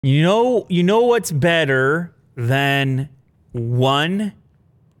You know what's better than one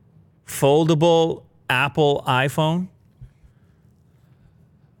foldable Apple iPhone?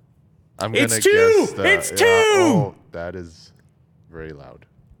 I'm gonna It's two! guess that. It's two! Oh, that is very loud.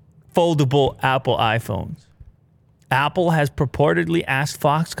 Foldable Apple iPhones. Apple has purportedly asked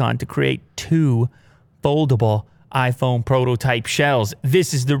Foxconn to create two foldable iPhone prototype shells.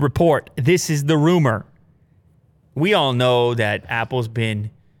 This is the report. This is the rumor. We all know that Apple's been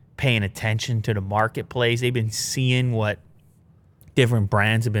paying attention to the marketplace. They've been seeing what different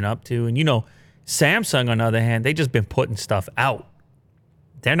brands have been up to. And, Samsung, on the other hand, they just been putting stuff out.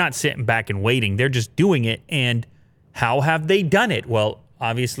 They're not sitting back and waiting. They're just doing it. And how have they done it? Well,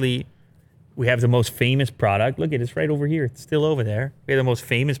 obviously, we have the most famous product. Look at it, it's right over here. It's still over there. We have the most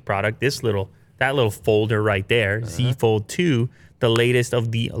famous product, that little folder right there, Z Fold 2, the latest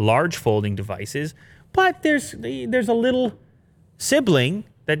of the large folding devices. But there's a little sibling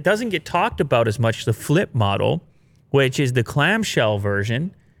that doesn't get talked about as much, the Flip model, which is the clamshell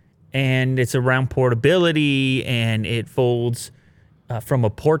version. And it's around portability, and it folds from a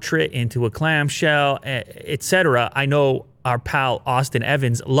portrait into a clamshell, etc. I know our pal Austin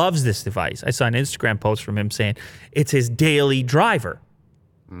Evans loves this device. I saw an Instagram post from him saying it's his daily driver.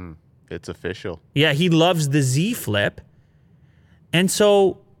 It's official. Yeah, he loves the Z Flip. And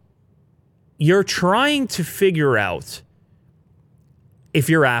so you're trying to figure out, if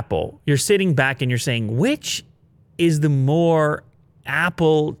you're Apple, you're sitting back and you're saying, which is the more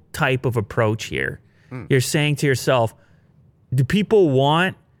Apple type of approach here? You're saying to yourself, do people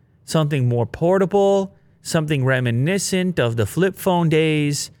want something more portable, something reminiscent of the flip phone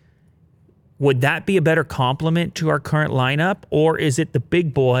days? Would that be a better complement to our current lineup? Or is it the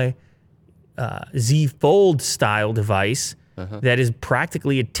big boy Z Fold style device that is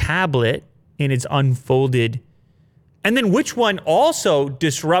practically a tablet in its unfolded? And then which one also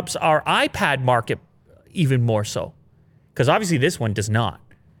disrupts our iPad market even more so? Because obviously this one does not.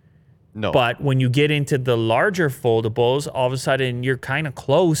 No. But when you get into the larger foldables, all of a sudden you're kind of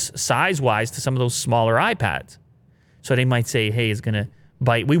close size-wise to some of those smaller iPads. So they might say, hey, it's going to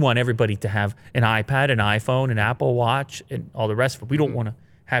bite. We want everybody to have an iPad, an iPhone, an Apple Watch, and all the rest of it. We don't want to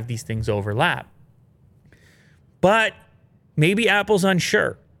have these things overlap. But maybe Apple's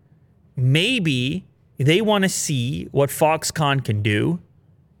unsure. Maybe they want to see what Foxconn can do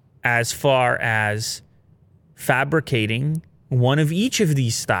as far as fabricating one of each of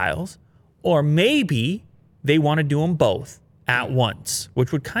these styles, or maybe they want to do them both at once,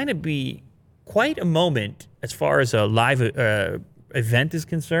 which would kind of be quite a moment as far as a live event is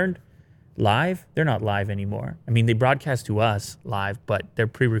concerned. Live? They're not live anymore. I mean, they broadcast to us live, but they're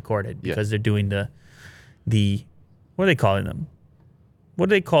pre-recorded because they're doing the what are they calling them? What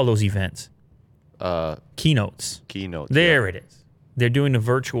do they call those events? Keynotes. Keynotes. There it is. They're doing the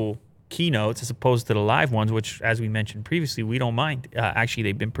virtual keynotes as opposed to the live ones, which, as we mentioned previously, we don't mind. Actually,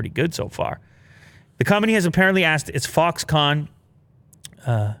 they've been pretty good so far. The company has apparently asked its Foxconn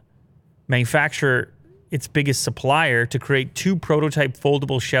manufacturer, its biggest supplier, to create two prototype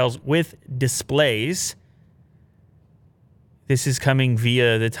foldable shells with displays. This is coming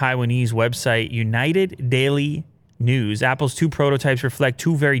via the Taiwanese website United Daily News. Apple's two prototypes reflect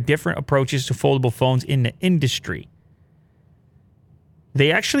two very different approaches to foldable phones in the industry.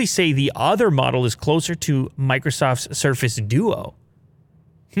 They actually say the other model is closer to Microsoft's Surface Duo.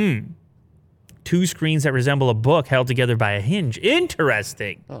 Two screens that resemble a book held together by a hinge.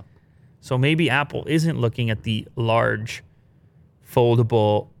 Interesting. Oh. So maybe Apple isn't looking at the large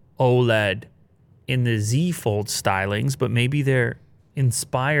foldable OLED in the Z Fold stylings, but maybe they're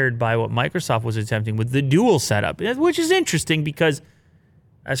inspired by what Microsoft was attempting with the dual setup, which is interesting because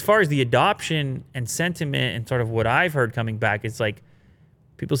as far as the adoption and sentiment and sort of what I've heard coming back, it's like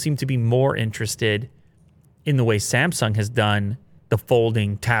people seem to be more interested in the way Samsung has done the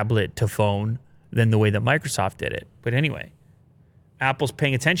folding tablet to phone than the way that Microsoft did it. But anyway, Apple's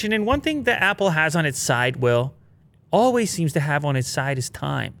paying attention. And one thing that Apple has on its side, Will, always seems to have on its side is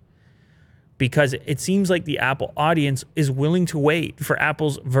time. Because it seems like the Apple audience is willing to wait for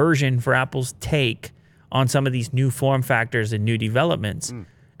Apple's version, for Apple's take on some of these new form factors and new developments.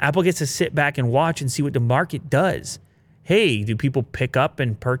 Apple gets to sit back and watch and see what the market does. Hey, do people pick up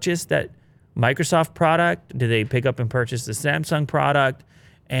and purchase that Microsoft product? Do they pick up and purchase the Samsung product?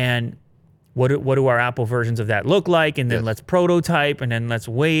 And what do our Apple versions of that look like? And then let's prototype, and then let's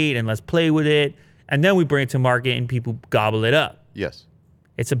wait, and let's play with it. And then we bring it to market, and people gobble it up. Yes.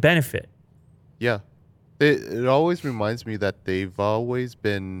 It's a benefit. Yeah. It always reminds me that they've always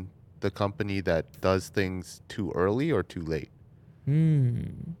been the company that does things too early or too late.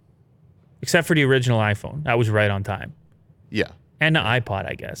 Except for the original iPhone. That was right on time. Yeah. And the iPod,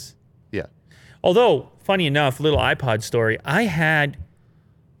 I guess. Yeah. Although, funny enough, little iPod story, I had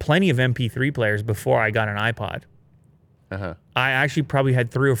plenty of MP3 players before I got an iPod. Uh-huh. I actually probably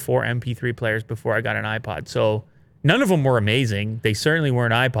had 3 or 4 MP3 players before I got an iPod. So none of them were amazing. They certainly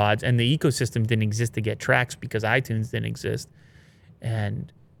weren't iPods, and the ecosystem didn't exist to get tracks because iTunes didn't exist.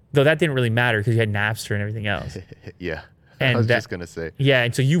 And though that didn't really matter because you had Napster and everything else. Yeah. And I was that- just going to say. Yeah,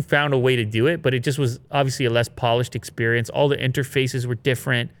 and so you found a way to do it, but it just was obviously a less polished experience. All the interfaces were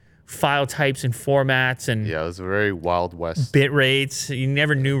different, file types and formats and Yeah, it was a very Wild West. bit rates. You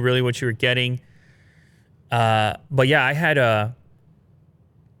never knew really what you were getting. But yeah, I had a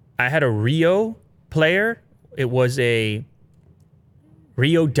Rio player. It was a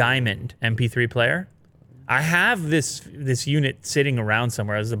Rio Diamond MP3 player. I have this unit sitting around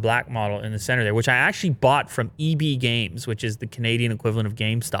somewhere as a black model in the center there, which I actually bought from EB Games, which is the Canadian equivalent of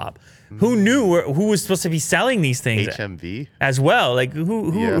GameStop. Who knew who was supposed to be selling these things HMV? as well? Like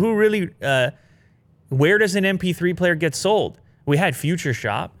who really? Where does an MP3 player get sold? We had Future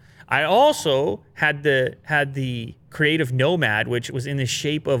Shop. I also had the Creative Nomad, which was in the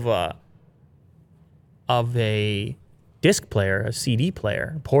shape of a disc player, a CD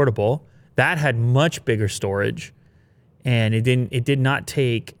player, portable. That had much bigger storage, and it did not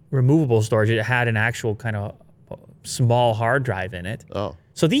take removable storage. It had an actual kind of small hard drive in it. Oh.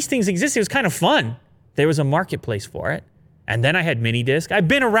 So these things existed. It was kind of fun. There was a marketplace for it. And then I had mini disc. I've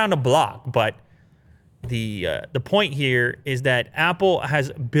been around a block, but the point here is that Apple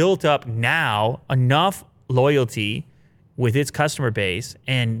has built up now enough loyalty with its customer base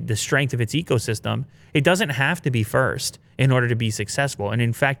and the strength of its ecosystem. It doesn't have to be first in order to be successful. And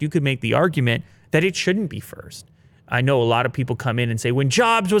in fact, you could make the argument that it shouldn't be first. I know a lot of people come in and say, when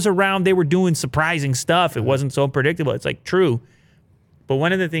Jobs was around, they were doing surprising stuff. It wasn't so predictable. It's like, true. But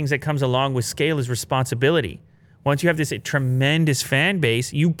one of the things that comes along with scale is responsibility. Once you have this tremendous fan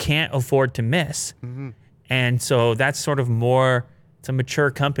base, you can't afford to miss. Mm-hmm. And so that's sort of more, it's a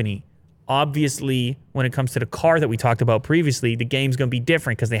mature company. Obviously, when it comes to the car that we talked about previously, the game's going to be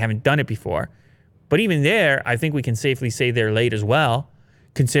different because they haven't done it before. But even there, I think we can safely say they're late as well,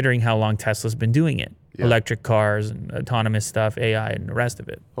 considering how long Tesla's been doing it. Yeah. Electric cars and autonomous stuff, AI and the rest of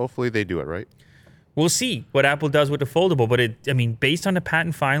it. Hopefully they do it right. We'll see what Apple does with the foldable. But based on the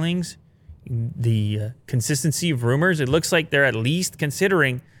patent filings, the consistency of rumors, it looks like they're at least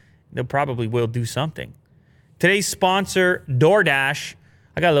considering they probably will do something. Today's sponsor, DoorDash.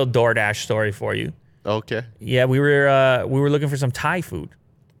 I got a little DoorDash story for you. Okay. Yeah, we were looking for some Thai food.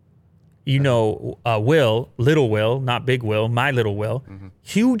 You know, Little Will, not Big Will, my Little Will. Mm-hmm.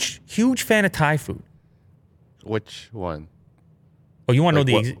 Huge fan of Thai food. Which one? Oh, you want to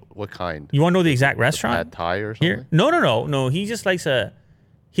know what kind? You want to know the exact restaurant? Pad Thai or something? Here? No. He just likes a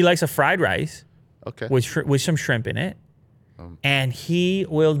fried rice. Okay. With some shrimp in it, and he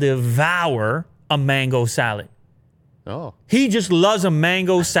will devour a mango salad. Oh. He just loves a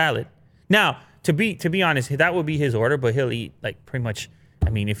mango salad. Now, to be honest, that would be his order, but he'll eat like pretty much. I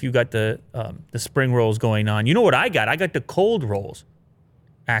mean, if you got the spring rolls going on, you know what I got? I got the cold rolls.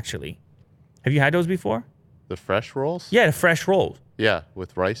 Actually, have you had those before? The fresh rolls? Yeah, the fresh rolls. Yeah,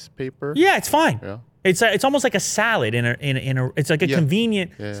 with rice paper. Yeah, it's fine. Yeah. It's almost like a salad in a it's like a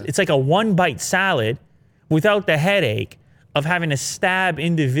convenient. Yeah. It's like a one bite salad, without the headache of having to stab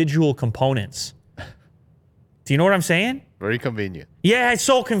individual components. Do you know what I'm saying? Very convenient. Yeah, it's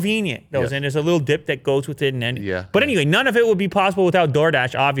so convenient. And there's a little dip that goes with it. But anyway, none of it would be possible without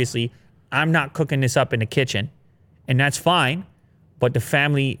DoorDash, obviously. I'm not cooking this up in the kitchen, and that's fine. But the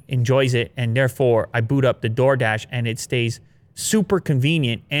family enjoys it, and therefore I boot up the DoorDash, and it stays super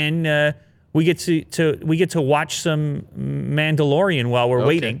convenient. And we get to watch some Mandalorian while we're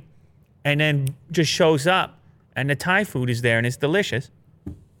waiting, and then just shows up, and the Thai food is there, and it's delicious.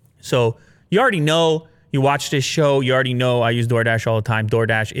 So you already know. You watch this show, you already know I use DoorDash all the time.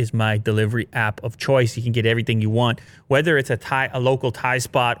 DoorDash is my delivery app of choice. You can get everything you want, whether it's a local Thai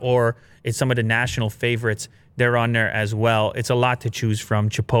spot or it's some of the national favorites. They're on there as well. It's a lot to choose from.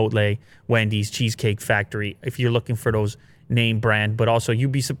 Chipotle, Wendy's, Cheesecake Factory, if you're looking for those name brand. But also,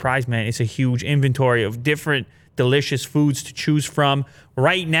 you'd be surprised, man. It's a huge inventory of different delicious foods to choose from.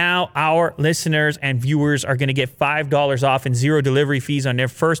 Right now, our listeners and viewers are going to get $5 off and zero delivery fees on their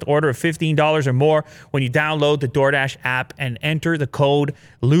first order of $15 or more when you download the DoorDash app and enter the code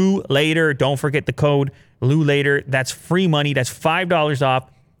LouLater. Don't forget the code LouLater. That's free money. That's $5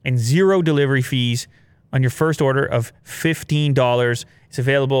 off and zero delivery fees on your first order of $15. It's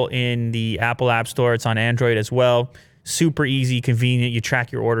available in the Apple App Store. It's on Android as well. Super easy, convenient. You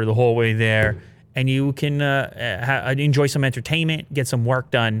track your order the whole way there. And you can enjoy some entertainment, get some work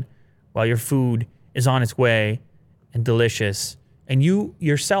done while your food is on its way and delicious And you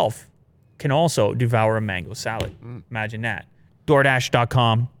yourself can also devour a mango salad. Imagine that.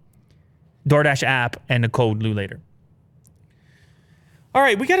 DoorDash.com, DoorDash app, and the code LouLater. All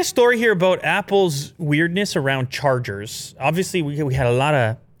right, we got a story here about Apple's weirdness around chargers. Obviously, we had a lot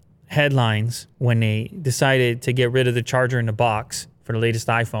of headlines when they decided to get rid of the charger in the box for the latest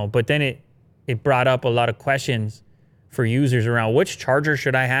iPhone, but then it brought up a lot of questions for users around which charger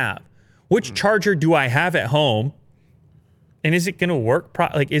should I have? Which charger do I have at home? And is it going to work?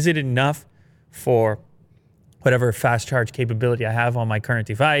 Is it enough for whatever fast charge capability I have on my current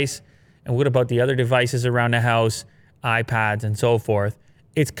device? And what about the other devices around the house, iPads and so forth?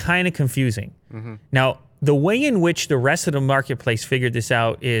 It's kind of confusing. Now, the way in which the rest of the marketplace figured this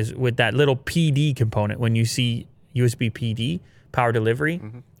out is with that little PD component. When you see USB PD, power delivery,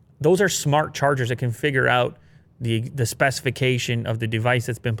 those are smart chargers that can figure out the specification of the device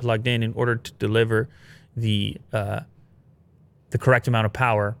that's been plugged in order to deliver the correct amount of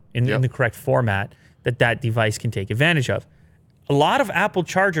power in the correct format that device can take advantage of. A lot of Apple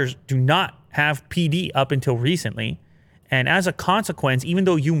chargers do not have PD up until recently. And as a consequence, even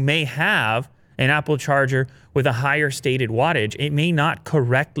though you may have an Apple charger with a higher stated wattage, it may not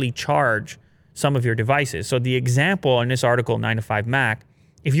correctly charge some of your devices. So the example in this article, 9to5Mac,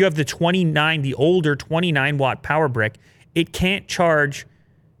 if you have the older 29 watt power brick, it can't charge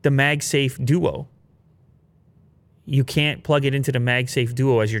the MagSafe Duo. You can't plug it into the MagSafe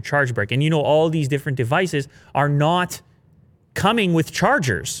Duo as your charge brick. And all these different devices are not coming with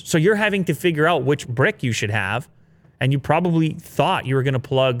chargers. So you're having to figure out which brick you should have. And you probably thought you were going to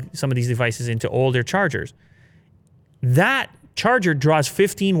plug some of these devices into older chargers. That charger draws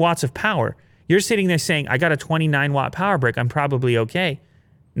 15 watts of power. You're sitting there saying, I got a 29 watt power brick, I'm probably okay.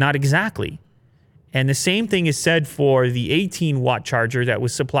 Not exactly. And the same thing is said for the 18 watt charger that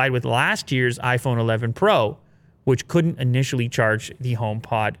was supplied with last year's iPhone 11 Pro, which couldn't initially charge the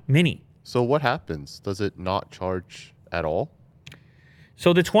HomePod Mini. So what happens? Does it not charge at all?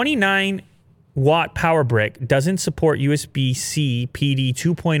 So the 29 watt power brick doesn't support USB-C PD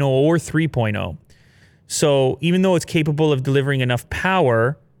 2.0 or 3.0. So even though it's capable of delivering enough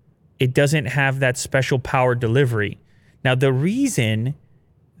power, it doesn't have that special power delivery. Now, the reason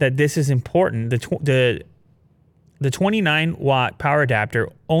that this is important, the 29 watt power adapter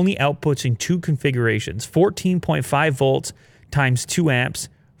only outputs in two configurations, 14.5 volts times 2 amps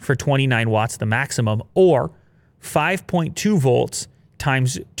for 29 watts, the maximum, or 5.2 volts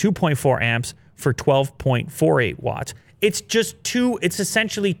times 2.4 amps for 12.48 watts. It's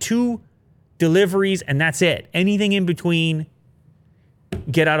essentially two deliveries and that's it. Anything in between,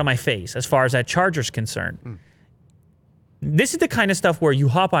 get out of my face as far as that charger's concerned. This is the kind of stuff where you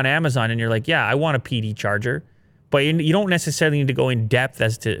hop on Amazon and you're like, yeah, I want a PD charger, but you don't necessarily need to go in depth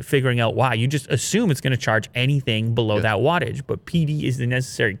as to figuring out why. You just assume it's going to charge anything below that wattage, but PD is the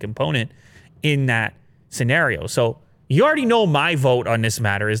necessary component in that scenario. So you already know my vote on this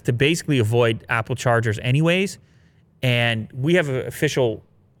matter is to basically avoid Apple chargers anyways. And we have an official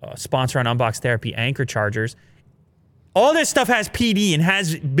sponsor on Unbox Therapy, Anker chargers. All this stuff has PD and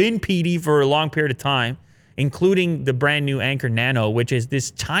has been PD for a long period of time, including the brand new Anker Nano, which is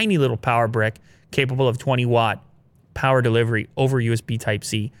this tiny little power brick capable of 20 watt power delivery over USB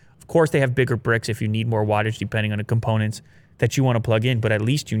Type-C. Of course, they have bigger bricks if you need more wattage, depending on the components that you want to plug in, but at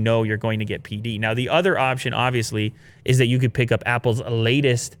least you're going to get PD. Now, the other option, obviously, is that you could pick up Apple's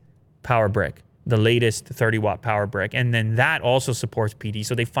latest power brick, the latest 30 watt power brick, and then that also supports PD.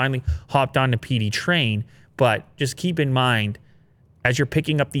 So they finally hopped on the PD train, but just keep in mind, as you're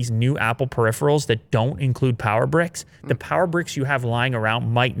picking up these new Apple peripherals that don't include power bricks, the power bricks you have lying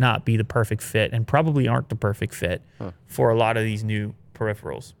around might not be the perfect fit and probably aren't the perfect fit for a lot of these new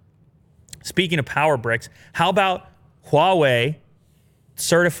peripherals. Speaking of power bricks, how about Huawei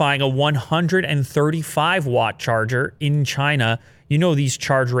certifying a 135 watt charger in China? These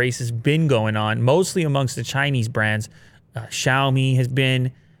charge races been going on, mostly amongst the Chinese brands. Xiaomi has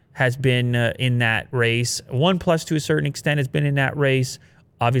been in that race. OnePlus, to a certain extent, has been in that race.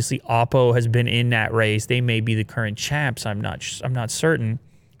 Obviously, Oppo has been in that race. They may be the current champs. I'm not certain.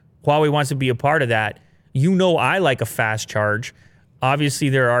 Huawei wants to be a part of that. I like a fast charge. Obviously,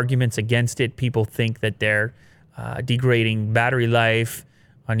 there are arguments against it. People think that they're degrading battery life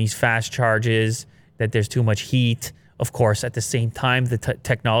on these fast charges, that there's too much heat. Of course, at the same time, the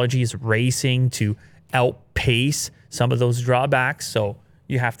technology is racing to outpace some of those drawbacks. So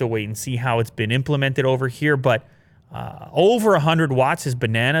you have to wait and see how it's been implemented over here. But over 100 watts is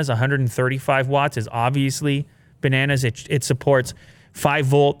bananas. 135 watts is obviously bananas. It supports 5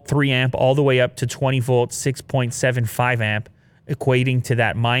 volt, 3 amp, all the way up to 20 volt, 6.75 amp, equating to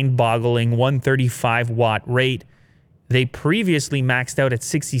that mind-boggling 135 watt rate. They previously maxed out at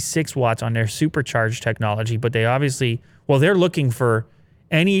 66 watts on their supercharged technology, but they obviously, well, they're looking for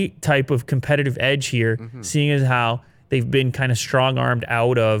any type of competitive edge here, seeing as how they've been kind of strong-armed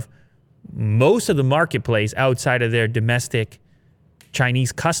out of most of the marketplace outside of their domestic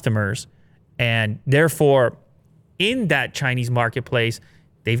Chinese customers. And therefore, in that Chinese marketplace,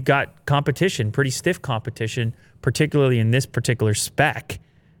 they've got competition, pretty stiff competition, particularly in this particular spec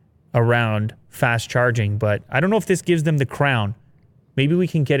around fast charging. But I don't know if this gives them the crown. Maybe we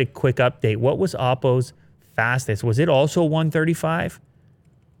can get a quick update. What was Oppo's fastest? Was it also 135?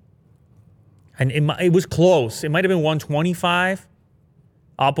 And it was close. It might have been 125.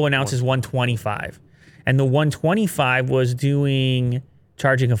 Oppo announces 125. And the 125 was doing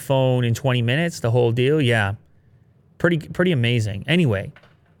charging a phone in 20 minutes, the whole deal. Yeah, pretty amazing. Anyway,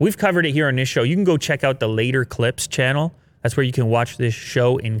 we've covered it here on this show. You can go check out the Later Clips channel. That's where you can watch this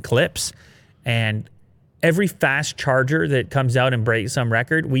show in clips. And every fast charger that comes out and breaks some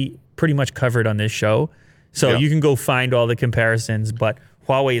record, we pretty much covered on this show. So you can go find all the comparisons. But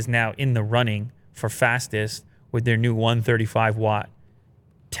Huawei is now in the running for fastest with their new 135 watt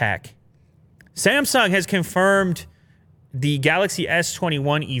tech. Samsung has confirmed the Galaxy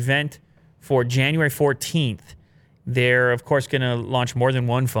S21 event for January 14th. They're, of course, going to launch more than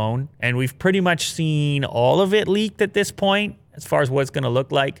one phone, and we've pretty much seen all of it leaked at this point as far as what it's going to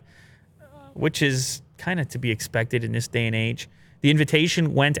look like, which is kind of to be expected in this day and age. The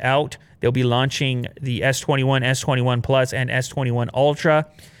invitation went out. They'll be launching the S21, S21 Plus, and S21 Ultra.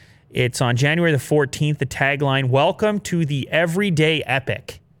 It's on January the 14th. The tagline, "Welcome to the everyday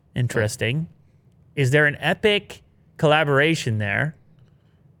epic." Interesting. Is there an epic collaboration there?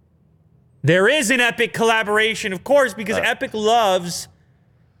 There is an Epic collaboration, of course, because Epic loves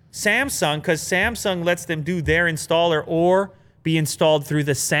Samsung, because Samsung lets them do their installer or be installed through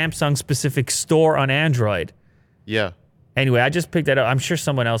the Samsung-specific store on Android. Yeah. Anyway, I just picked that up. I'm sure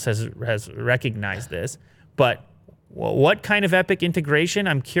someone else has recognized this. But what kind of Epic integration?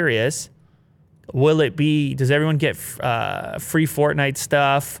 I'm curious. Will it be, does everyone get free Fortnite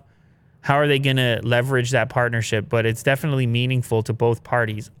stuff? How are they going to leverage that partnership? But it's definitely meaningful to both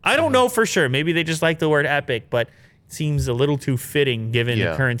parties. I don't know for sure. Maybe they just like the word epic, but it seems a little too fitting given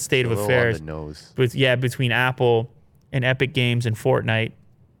the current state of affairs. On the nose. Between Apple and Epic Games and Fortnite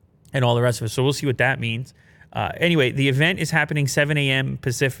and all the rest of it. So we'll see what that means. Anyway, the event is happening 7 a.m.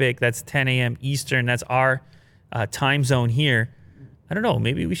 Pacific. That's 10 a.m. Eastern. That's our time zone here. I don't know.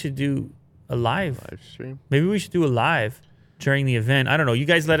 Maybe we should do a live stream. Maybe we should do a live during the event. I don't know. You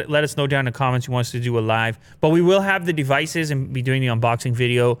guys let us know down in the comments who wants to do a live. But we will have the devices and be doing the unboxing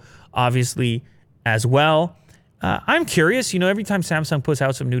video, obviously, as well. I'm curious. You know, every time Samsung puts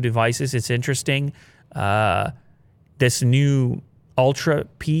out some new devices, it's interesting. This new Ultra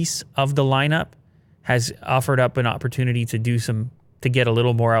piece of the lineup has offered up an opportunity to get a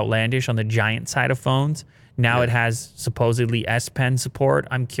little more outlandish on the giant side of phones. Now it has supposedly S Pen support.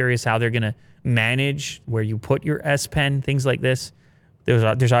 I'm curious how they're going to manage where you put your S Pen, things like this. There's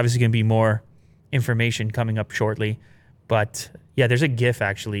obviously going to be more information coming up shortly. But yeah, there's a GIF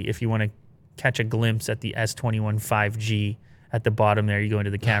actually if you want to catch a glimpse at the S21 5G at the bottom there. You go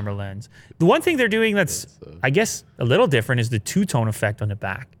into the camera lens. The one thing they're doing that's, I guess, a little different is the two-tone effect on the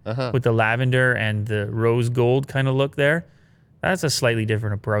back with the lavender and the rose gold kind of look there. That's a slightly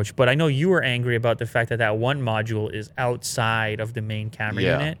different approach. But I know you were angry about the fact that that one module is outside of the main camera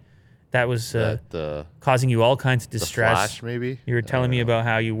unit. That was causing you all kinds of distress. The flash, maybe? You were telling me about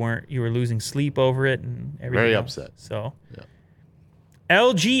how you were losing sleep over it and everything. Very else. upset. So,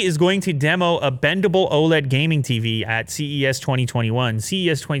 LG is going to demo a bendable OLED gaming TV at CES 2021.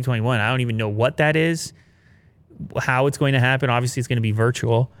 CES 2021, I don't even know what that is, how it's going to happen. Obviously, it's going to be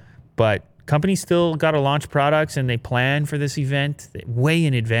virtual, but companies still got to launch products, and they plan for this event way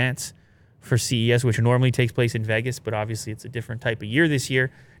in advance for CES, which normally takes place in Vegas, but obviously it's a different type of year this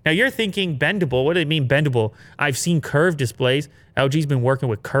year. Now, you're thinking bendable. What do they mean bendable? I've seen curved displays. LG's been working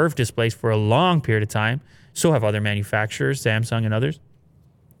with curved displays for a long period of time. So have other manufacturers, Samsung and others.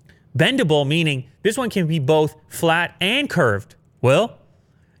 Bendable meaning this one can be both flat and curved. Well,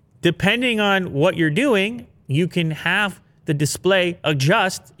 depending on what you're doing, you can have the display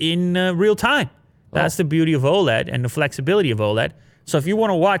adjust in real time. That's the beauty of OLED and the flexibility of OLED. So if you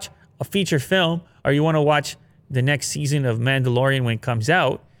want to watch a feature film or you want to watch the next season of Mandalorian when it comes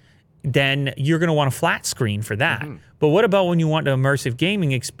out, then you're going to want a flat screen for that. But what about when you want the immersive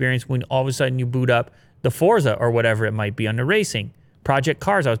gaming experience when all of a sudden you boot up the Forza or whatever it might be on the racing? Project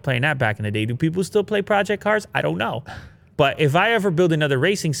Cars, I was playing that back in the day. Do people still play Project Cars? I don't know. But if I ever build another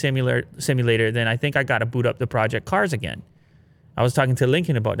racing simulator, then I think I got to boot up the Project Cars again. I was talking to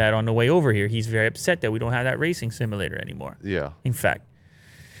Lincoln about that on the way over here. He's very upset that we don't have that racing simulator anymore. Yeah. In fact.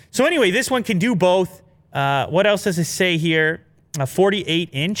 So anyway, this one can do both. What else does it say here? A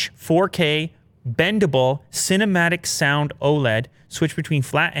 48-inch 4K bendable cinematic sound OLED. Switch between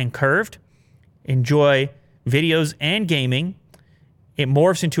flat and curved. Enjoy videos and gaming. It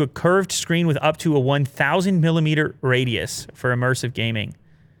morphs into a curved screen with up to a 1,000 millimeter radius for immersive gaming.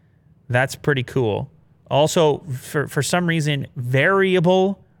 That's pretty cool. Also, for some reason,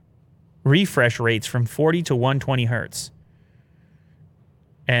 variable refresh rates from 40 to 120 hertz.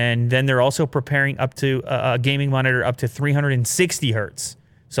 And then they're also preparing up to a gaming monitor up to 360 hertz.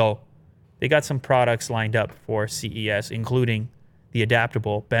 So they got some products lined up for CES, including the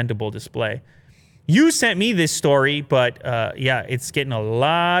adaptable, bendable display. You sent me this story, but yeah, it's getting a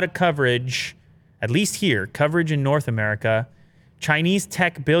lot of coverage, at least here, coverage in North America. Chinese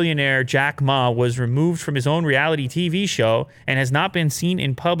tech billionaire Jack Ma was removed from his own reality TV show and has not been seen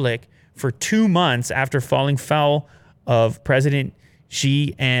in public for 2 months after falling foul of President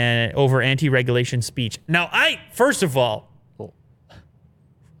Xi and over anti-regulation speech. Now, first of all,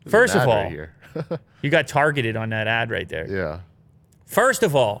 Here. you got targeted on that ad right there. Yeah. First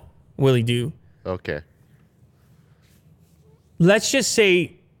of all, Willie Doo, Okay. let's just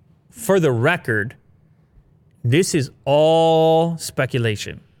say, for the record, this is all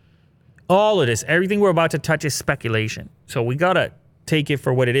speculation. All of this, everything we're about to touch is speculation. So we got to take it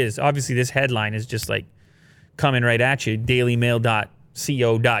for what it is. Obviously, this headline is just like coming right at you,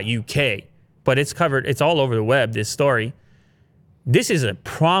 dailymail.co.uk. But it's covered, it's all over the web, this story. This is a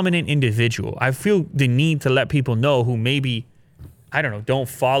prominent individual. I feel the need to let people know who maybe, I don't know, don't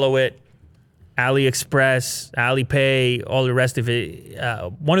follow it. AliExpress, Alipay, all the rest of it.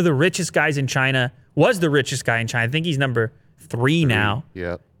 One of the richest guys in China, was the richest guy in China. I think he's number 3 now.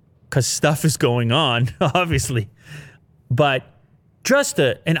 Yeah. Because stuff is going on, obviously. But just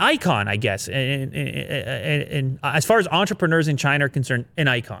an icon, I guess. And as far as entrepreneurs in China are concerned, an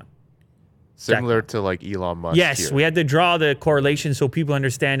icon. Similar to like Elon Musk. Yes, here. we had to draw the correlation so people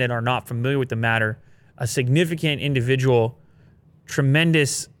understand and are not familiar with the matter. A significant individual,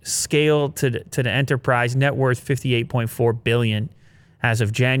 tremendous scale to the enterprise, net worth $58.4 billion as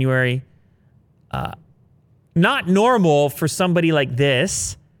of January. Not normal for somebody like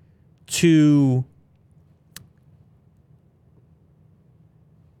this to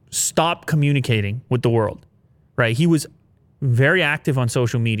stop communicating with the world, right? He was very active on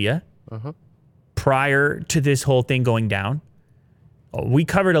social media prior to this whole thing going down. We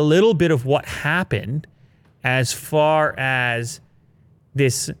covered a little bit of what happened as far as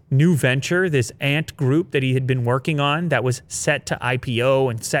this new venture, this Ant Group that he had been working on that was set to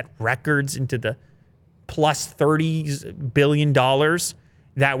IPO and set records into the plus $30 billion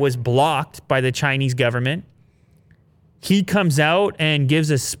that was blocked by the Chinese government. He comes out and gives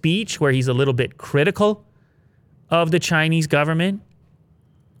a speech where he's a little bit critical of the Chinese government.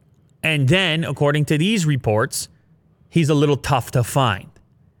 And then, according to these reports, he's a little tough to find.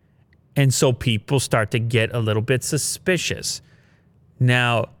 And so people start to get a little bit suspicious.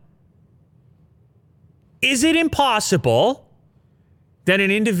 Now, is it impossible that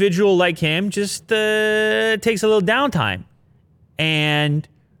an individual like him just takes a little downtime and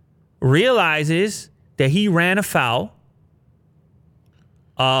realizes that he ran afoul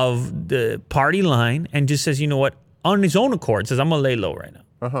of the party line and just says, you know what, on his own accord, says, I'm going to lay low right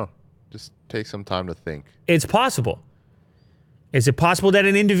now? Just take some time to think. It's possible. Is it possible that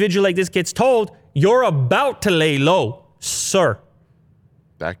an individual like this gets told, you're about to lay low, sir?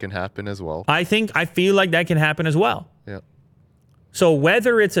 That can happen as well. I feel like that can happen as well. Yeah. So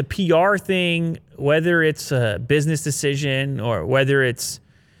whether it's a PR thing, whether it's a business decision, or whether it's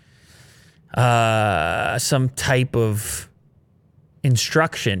some type of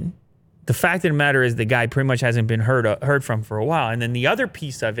instruction, the fact of the matter is the guy pretty much hasn't been heard from for a while. And then the other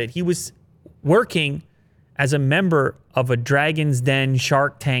piece of it, he was working as a member of a Dragon's Den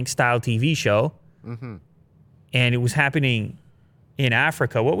Shark Tank style TV show. And it was happening in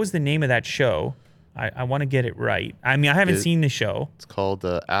Africa. What was the name of that show? I want to get it right. I mean, I haven't seen the show. It's called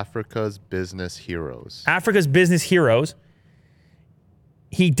Africa's Business Heroes. Africa's Business Heroes.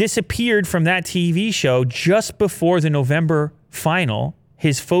 He disappeared from that TV show just before the November final.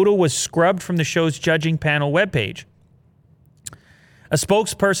 His photo was scrubbed from the show's judging panel webpage. A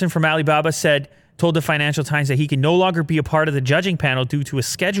spokesperson from Alibaba told the Financial Times that he can no longer be a part of the judging panel due to a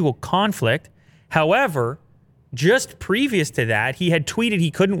schedule conflict. However, just previous to that, he had tweeted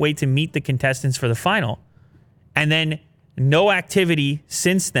he couldn't wait to meet the contestants for the final. And then no activity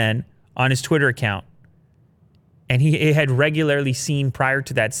since then on his Twitter account. And he had regularly seen prior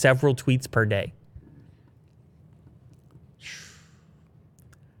to that several tweets per day.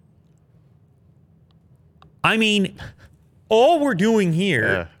 I mean, all we're doing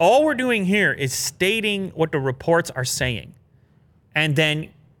here is stating what the reports are saying, and then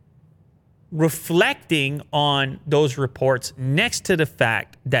reflecting on those reports next to the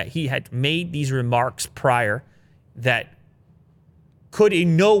fact that he had made these remarks prior that could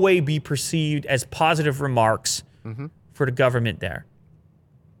in no way be perceived as positive remarks for the government there.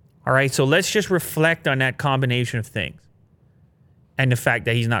 All right, so let's just reflect on that combination of things and the fact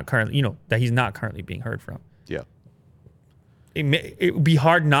that he's not currently being heard from. Yeah. It would be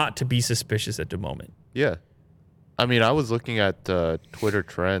hard not to be suspicious at the moment. Yeah. I mean, I was looking at Twitter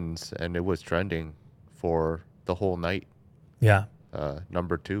trends, and it was trending for the whole night. Yeah.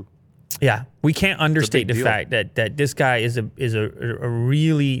 Number 2. Yeah. We can't understate the deal. fact that this guy is a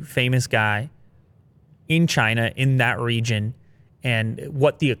really famous guy in China, in that region, and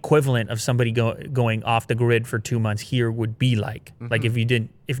what the equivalent of somebody going off the grid for 2 months here would be like. Like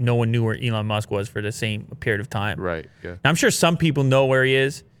if no one knew where Elon Musk was for the same period of time. Right. Yeah. Now, I'm sure some people know where he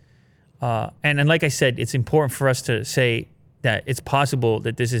is. And like I said, it's important for us to say that it's possible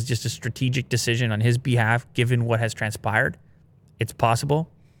that this is just a strategic decision on his behalf, given what has transpired. It's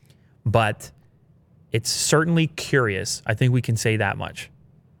possible, but it's certainly curious. I think we can say that much.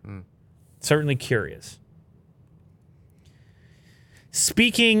 Certainly curious.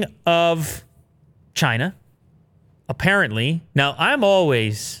 Speaking of China, apparently, now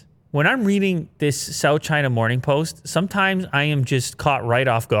when I'm reading this South China Morning Post, sometimes I am just caught right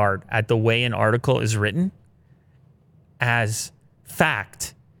off guard at the way an article is written as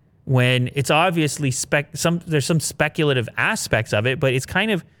fact, when it's obviously there's some speculative aspects of it, but it's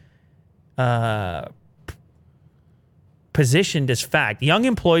kind of positioned as fact. Young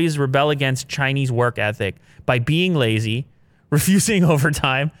employees rebel against Chinese work ethic by being lazy, refusing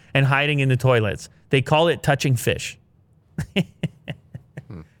overtime, and hiding in the toilets. They call it touching fish.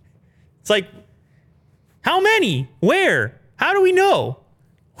 It's like, how many? Where? How do we know?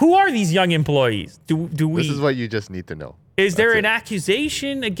 Who are these young employees? Do we? This is what you just need to know. Is there an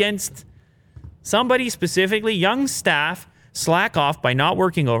accusation against somebody specifically? Young staff slack off by not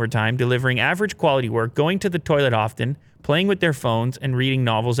working overtime, delivering average quality work, going to the toilet often, playing with their phones, and reading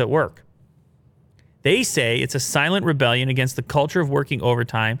novels at work. They say it's a silent rebellion against the culture of working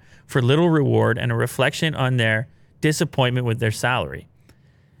overtime for little reward and a reflection on their disappointment with their salary.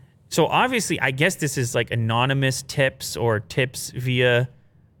 So obviously, I guess this is like anonymous tips or tips via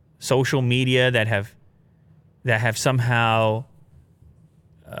social media that have somehow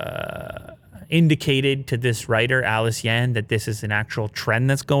indicated to this writer, Alice Yan, that this is an actual trend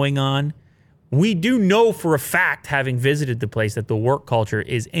that's going on. We do know for a fact, having visited the place, that the work culture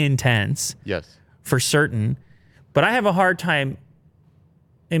is intense. Yes. For certain. But I have a hard time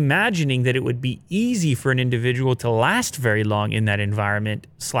imagining that it would be easy for an individual to last very long in that environment,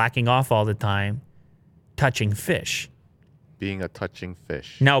 slacking off all the time, touching fish. Being a touching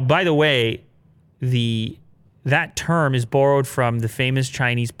fish. Now, by the way, that term is borrowed from the famous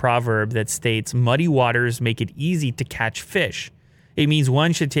Chinese proverb that states, muddy waters make it easy to catch fish. It means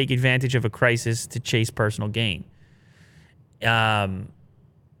one should take advantage of a crisis to chase personal gain.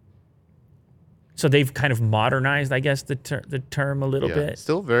 So they've kind of modernized, I guess, the term a little bit.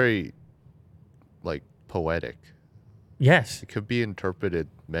 Still very, like, poetic. Yes. It could be interpreted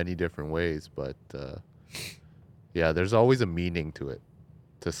many different ways, but yeah, there's always a meaning to it,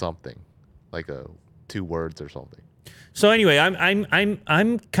 to something, like 2 words or something. So anyway,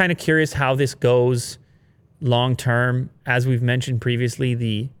 I'm kind of curious how this goes long term. As we've mentioned previously,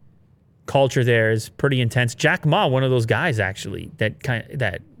 the culture there is pretty intense. Jack Ma, one of those guys actually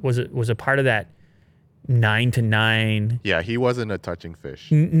that was a part of that 9 to 9. Yeah, he wasn't a touching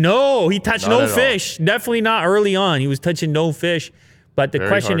fish. No, he touched Not no at all. fish. Definitely not early on. He was touching no fish. But the Very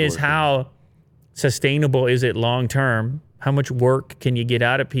question is, hardworking. how sustainable is it long term? How much work can you get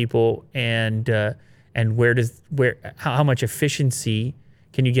out of people, and how much efficiency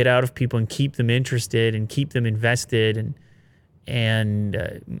can you get out of people and keep them interested and keep them invested,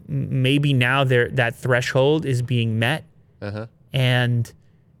 and maybe now that threshold is being met, and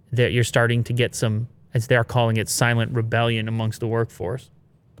that you're starting to get some, as they're calling it, silent rebellion amongst the workforce.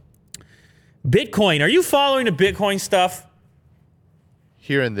 Bitcoin. Are you following the Bitcoin stuff?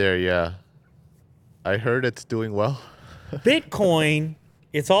 Here and there, yeah. I heard it's doing well. Bitcoin,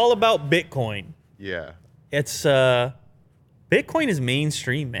 it's all about Bitcoin. Yeah. It's Bitcoin is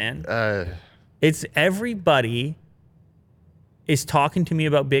mainstream, man. It's everybody is talking to me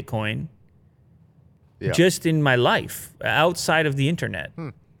about Bitcoin just in my life, outside of the internet.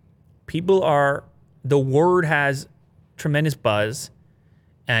 The word has tremendous buzz,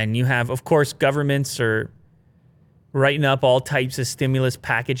 and you have, of course, governments are writing up all types of stimulus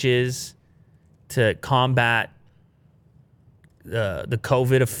packages to combat the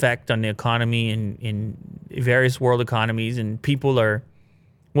COVID effect on the economy in various world economies, and people are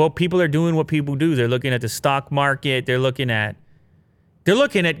doing what people do. They're looking at the stock market. They're looking at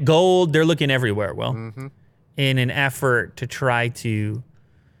gold. They're looking everywhere. Well, in an effort to try to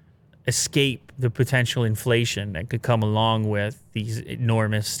escape the potential inflation that could come along with these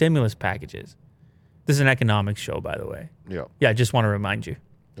enormous stimulus packages. This is an economics show, by the way. Yeah. Yeah, I just want to remind you.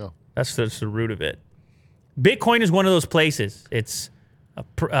 Yeah. That's the root of it. Bitcoin is one of those places. It's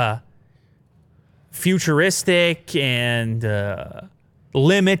futuristic and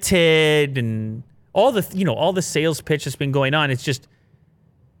limited, and all the sales pitch that's been going on. It's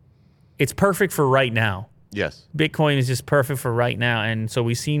perfect for right now. Yes. Bitcoin is just perfect for right now, and so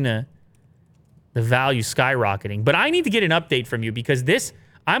we've seen the value skyrocketing. But I need to get an update from you because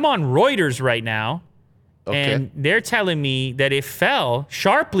I'm on Reuters right now, and they're telling me that it fell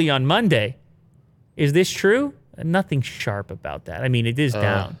sharply on Monday. Is this true? Nothing sharp about that. I mean, it is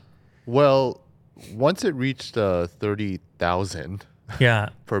down. Well, once it reached 30,000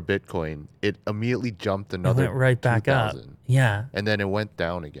 per Bitcoin, it immediately jumped another. It went right back 2,000. up. Yeah. And then it went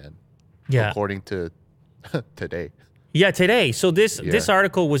down again. Yeah. According to today. Yeah, today. So this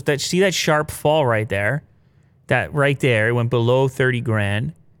article was that, see that sharp fall right there? That right there, it went below 30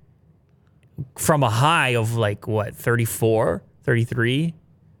 grand from a high of like what, 34, 33,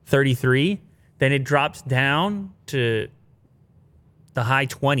 33. Then it drops down to the high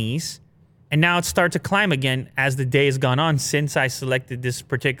 20s. And now it starts to climb again as the day has gone on since I selected this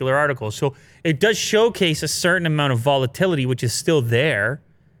particular article. So it does showcase a certain amount of volatility, which is still there.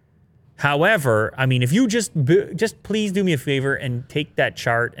 However, I mean, if you just please do me a favor and take that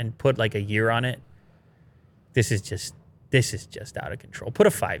chart and put like a year on it. This is just out of control. Put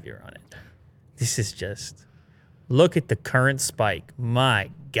a 5-year on it. This is just, look at the current spike. My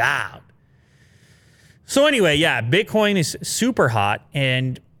God. So anyway, yeah, Bitcoin is super hot,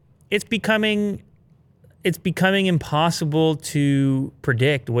 and it's becoming impossible to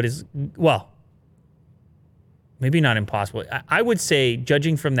predict what is, well, maybe not impossible. I would say,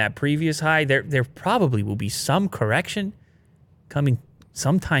 judging from that previous high, there probably will be some correction coming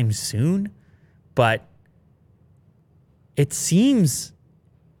sometime soon, but it seems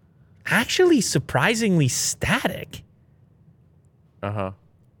actually surprisingly static. Uh-huh.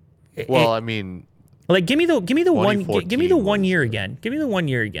 Well, I mean, like give me the 1 year was again. Give me the 1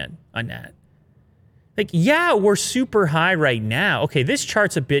 year again on that. Like, yeah, we're super high right now. Okay, this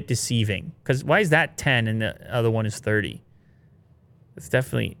chart's a bit deceiving because why is that 10 and the other one is 30? It's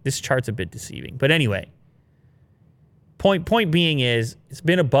definitely, this chart's a bit deceiving. But anyway, point being is it's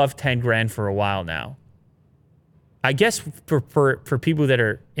been above 10 grand for a while now. I guess for people that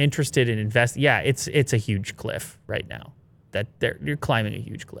are interested in investing, yeah, it's a huge cliff right now. That you're climbing a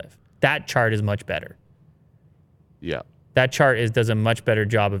huge cliff. That chart is much better. Yeah. That chart does a much better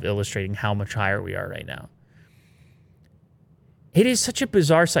job of illustrating how much higher we are right now. It is such a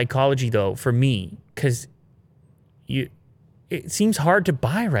bizarre psychology, though, for me, because it seems hard to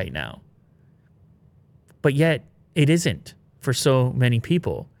buy right now. But yet, it isn't for so many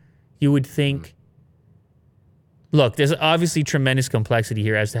people. You would think, look, there's obviously tremendous complexity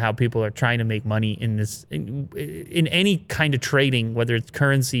here as to how people are trying to make money in this, in any kind of trading, whether it's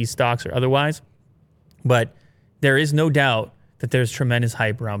currency, stocks, or otherwise. But there is no doubt that there's tremendous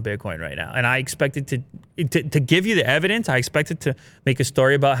hype around Bitcoin right now. And I expected to give you the evidence. I expected to make a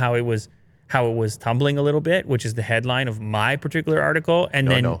story about how it was tumbling a little bit, which is the headline of my particular article. And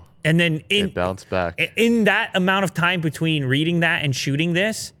then it bounced back. In that amount of time between reading that and shooting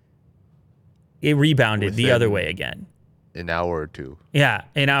this, it rebounded the other way again. An hour or two. Yeah,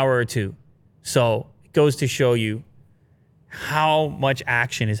 an hour or two. So it goes to show you how much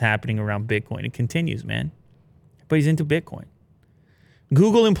action is happening around Bitcoin. It continues, man. Everybody's into Bitcoin.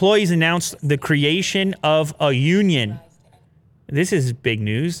 Google employees announced the creation of a union. This is big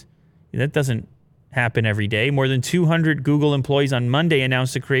news. That doesn't happen every day. More than 200 Google employees on Monday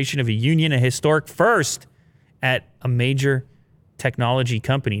announced the creation of a union, a historic first at a major technology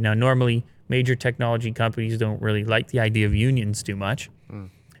company. Now, normally, major technology companies don't really like the idea of unions too much.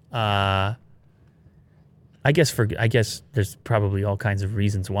 I guess there's probably all kinds of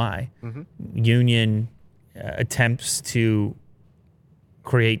reasons why. Union attempts to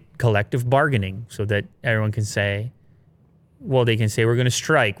create collective bargaining so that everyone can say, well, they can say we're going to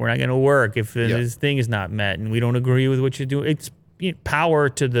strike, we're not going to work if this thing is not met, and we don't agree with what you do. It's power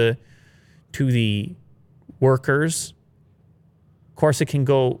to the workers. Of course, it can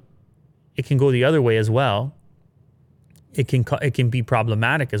go the other way as well. It can be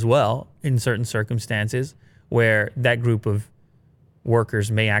problematic as well in certain circumstances where that group of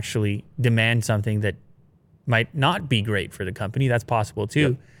workers may actually demand something that might not be great for the company. That's possible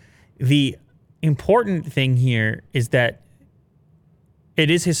too. Yep. The important thing here is that it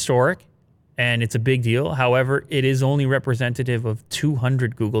is historic and it's a big deal. However, it is only representative of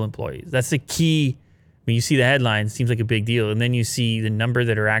 200 Google employees. That's the key. When you see the headlines, it seems like a big deal. And then you see the number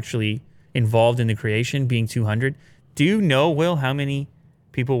that are actually involved in the creation being 200. Do you know, Will, how many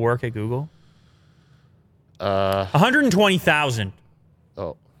people work at Google? 120,000.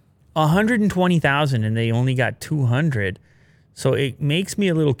 Oh. 120,000, and they only got 200. So it makes me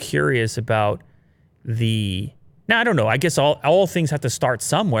a little curious about now, I don't know. I guess all things have to start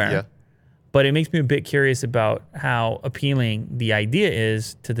somewhere. Yeah. But it makes me a bit curious about how appealing the idea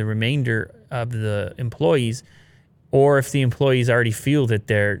is to the remainder of the employees, or if the employees already feel that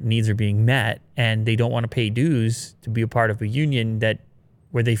their needs are being met and they don't want to pay dues to be a part of a union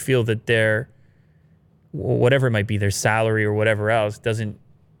where they feel that their, whatever it might be, their salary or whatever else doesn't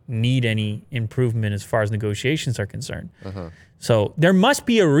need any improvement as far as negotiations are concerned. So there must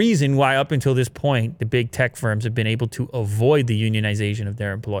be a reason why up until this point, the big tech firms have been able to avoid the unionization of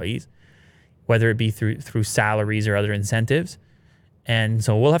their employees, whether it be through salaries or other incentives. And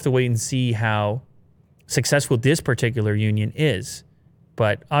so we'll have to wait and see how successful this particular union is.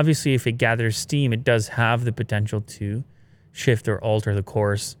 But obviously, if it gathers steam, it does have the potential to shift or alter the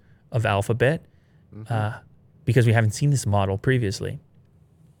course of Alphabet, because we haven't seen this model previously.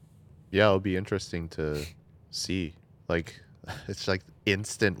 Yeah, it'll be interesting to see. Like, it's like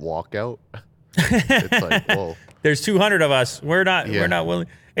instant walkout. It's like, whoa. There's 200 of us. We're not willing.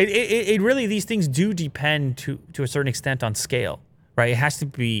 It really, these things do depend to a certain extent on scale, right? It has to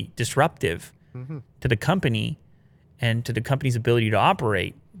be disruptive to the company and to the company's ability to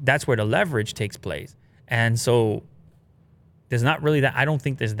operate. That's where the leverage takes place. And so there's not really I don't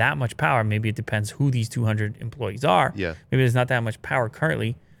think there's that much power. Maybe it depends who these 200 employees are. Yeah. Maybe there's not that much power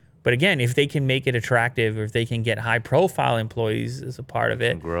currently. But again, if they can make it attractive, or if they can get high profile employees as a part of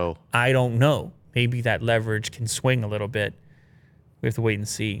it, grow. I don't know. Maybe that leverage can swing a little bit. We have to wait and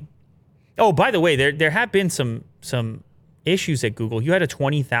see. Oh, by the way, there have been some issues at Google. You had a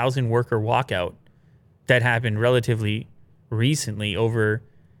 20,000 worker walkout that happened relatively recently over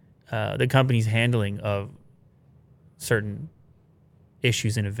the company's handling of certain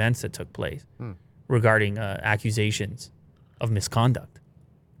issues and events that took place regarding accusations of misconduct.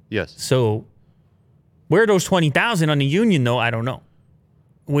 Yes. So where are those 20,000 on the union, though? I don't know.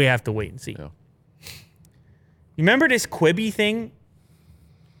 We have to wait and see. Yeah. You remember this Quibi thing?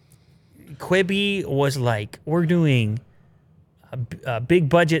 Quibi was like, we're doing a big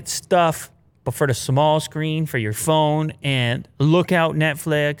budget stuff, but for the small screen, for your phone, and look out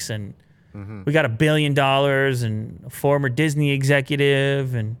Netflix, and we got $1 billion, and a former Disney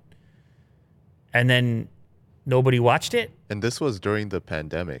executive, and then nobody watched it. And this was during the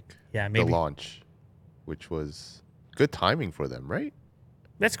pandemic. Yeah, maybe. The launch, which was good timing for them, right?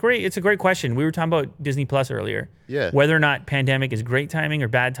 That's great. It's a great question. We were talking about Disney Plus earlier. Yeah. Whether or not pandemic is great timing or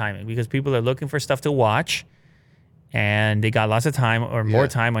bad timing, because people are looking for stuff to watch and they got lots of time or more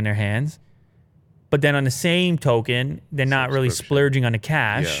time on their hands. But then on the same token, they're not really splurging on the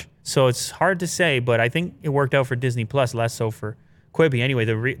cash. Yeah. So it's hard to say, but I think it worked out for Disney Plus, less so for Quibi. Anyway,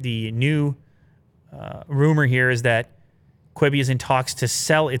 the new rumor here is that Quibi is in talks to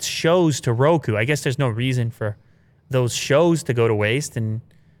sell its shows to Roku. I guess there's no reason for those shows to go to waste, and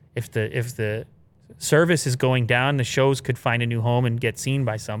if the service is going down, the shows could find a new home and get seen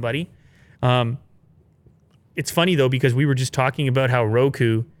by somebody. It's funny though, because we were just talking about how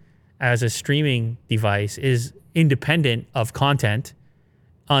Roku as a streaming device is independent of content,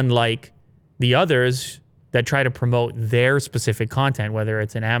 unlike the others that try to promote their specific content, whether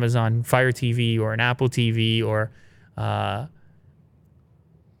it's an Amazon Fire TV or an Apple TV or I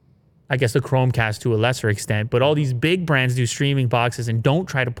guess the Chromecast to a lesser extent. But all these big brands do streaming boxes and don't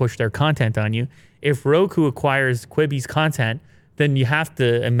try to push their content on you. If Roku acquires Quibi's content, then you have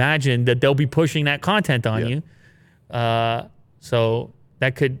to imagine that they'll be pushing that content on you. So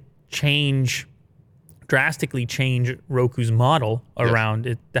that could drastically change Roku's model around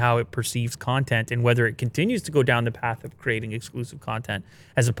it, how it perceives content, and whether it continues to go down the path of creating exclusive content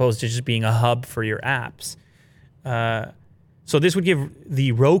as opposed to just being a hub for your apps. So this would give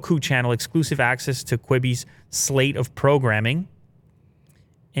the Roku channel exclusive access to Quibi's slate of programming.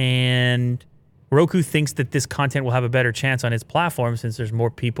 And Roku thinks that this content will have a better chance on its platform since there's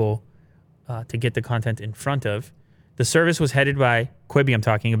more people to get the content in front of. The service was headed by, Quibi I'm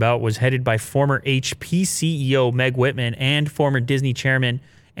talking about, was headed by former HP CEO Meg Whitman and former Disney chairman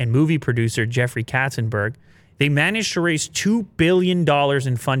and movie producer Jeffrey Katzenberg. They managed to raise $2 billion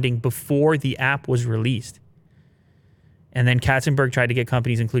in funding before the app was released. And then Katzenberg tried to get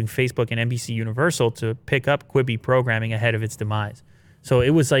companies, including Facebook and NBC Universal, to pick up Quibi programming ahead of its demise. So it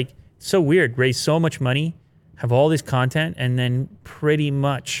was like so weird. Raise so much money, have all this content, and then pretty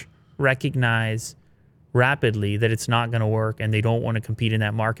much recognize rapidly that it's not going to work and they don't want to compete in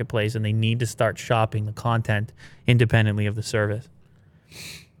that marketplace and they need to start shopping the content independently of the service.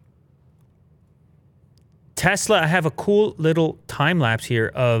 Tesla, I have a cool little time lapse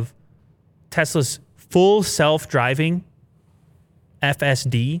here of Tesla's full self-driving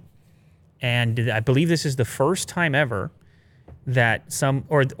FSD, and I believe this is the first time ever that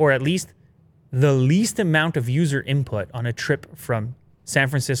or at least the least amount of user input on a trip from San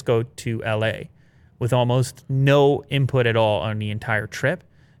Francisco to LA, with almost no input at all on the entire trip.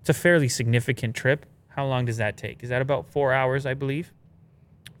 It's a fairly significant trip. How long does that take? Is that about 4 hours, I believe?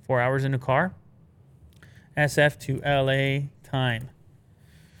 4 hours in a car? SF to LA time.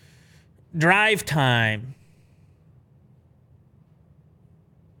 Drive time.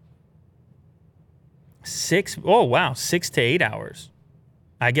 6 to 8 hours.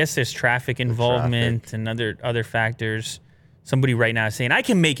 I guess there's traffic involvement and other factors. Somebody right now is saying, I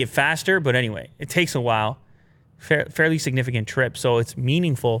can make it faster, but anyway, it takes a while. Fairly significant trip, so it's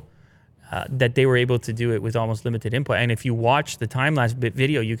meaningful that they were able to do it with almost limited input. And if you watch the time-lapse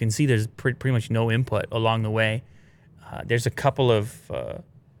video, you can see there's pretty much no input along the way. There's a couple of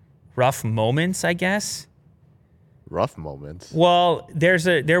rough moments, I guess. Rough moments? Well,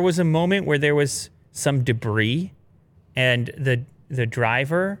 there was a moment where there was some debris, and the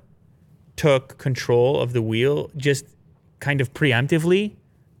driver took control of the wheel just kind of preemptively,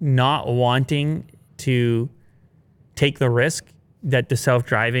 not wanting to take the risk that the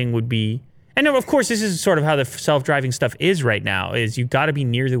self-driving would be. And of course, this is sort of how the self-driving stuff is right now, is you've got to be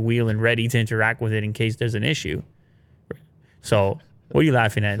near the wheel and ready to interact with it in case there's an issue. So what are you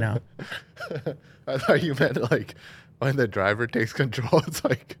laughing at now? I thought you meant like when the driver takes control, it's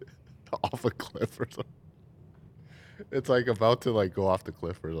like off a cliff or something. It's like about to like go off the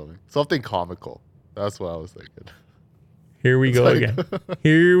cliff or something. Something comical. That's what I was thinking. Here we go again.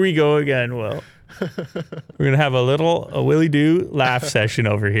 Here we go again, Will. We're going to have a Willie Doo laugh session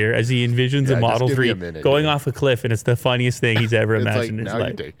over here as he envisions a Model 3 going off a cliff, and it's the funniest thing he's ever imagined in his life. Now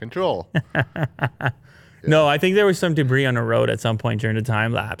you take control. No, I think there was some debris on the road at some point during the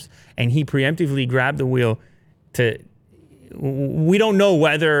time lapse, and he preemptively grabbed the wheel to... We don't know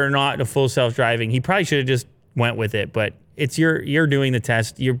whether or not the full self-driving. He probably should have just went with it, but it's you're doing the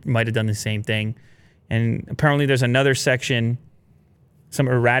test. You might have done the same thing. And apparently there's another section, some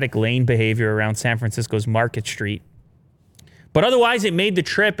erratic lane behavior around San Francisco's Market Street. But otherwise, it made the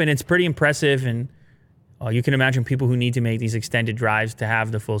trip, and it's pretty impressive. And you can imagine people who need to make these extended drives to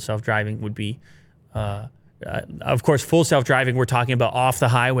have the full self-driving would be, of course, full self-driving. We're talking about off the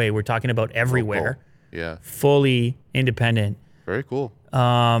highway. We're talking about everywhere. Cool. Yeah. Fully independent. Very cool.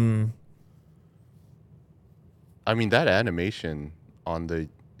 I mean, that animation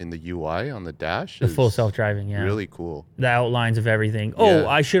in the UI on the dash is full self-driving, yeah. Really cool. The outlines of everything. Oh, yeah.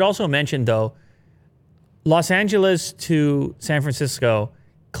 I should also mention, though, Los Angeles to San Francisco,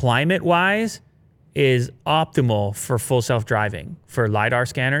 climate-wise, is optimal for full self-driving for LiDAR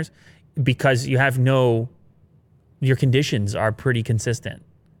scanners because you have your conditions are pretty consistent,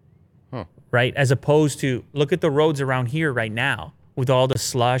 right? As opposed to, look at the roads around here right now with all the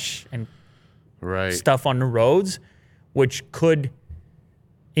slush and stuff on the roads, which could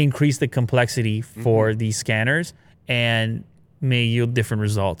increase the complexity for these scanners and may yield different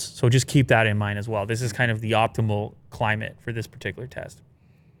results. So just keep that in mind as well. This is kind of the optimal climate for this particular test.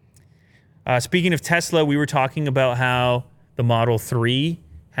 Speaking of Tesla, we were talking about how the Model 3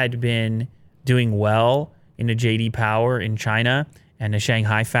 had been doing well in the JD Power in China, and the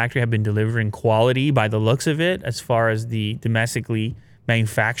Shanghai factory had been delivering quality by the looks of it as far as the domestically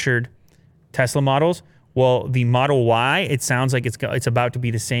manufactured Tesla models. Well, the Model Y, it sounds like it's about to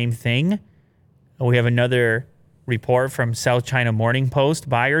be the same thing. We have another report from South China Morning Post.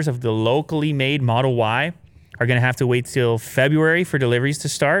 Buyers of the locally made Model Y are going to have to wait till February for deliveries to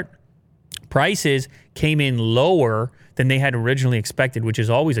start. Prices came in lower than they had originally expected, which is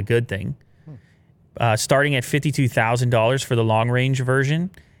always a good thing. Starting at $52,000 for the long-range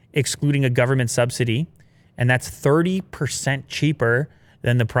version, excluding a government subsidy, and that's 30% cheaper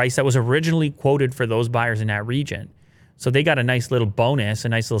than the price that was originally quoted for those buyers in that region. So they got a nice little bonus, a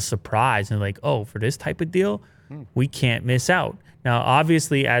nice little surprise, and like, oh, for this type of deal, we can't miss out. Now,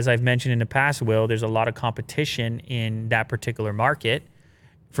 obviously, as I've mentioned in the past, Will, there's a lot of competition in that particular market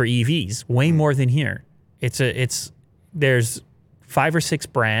for EVs, way more than here. There's 5 or 6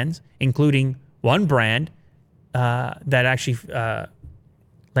 brands, including one brand that actually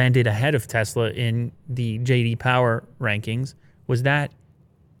landed ahead of Tesla in the JD Power rankings. Was that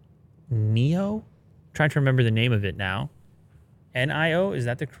NIO? Trying to remember the name of it now. NIO, is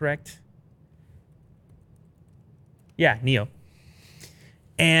that the correct? Yeah, NIO.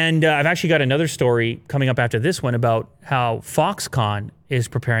 And I've actually got another story coming up after this one about how Foxconn is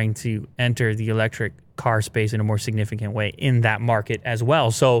preparing to enter the electric car space in a more significant way in that market as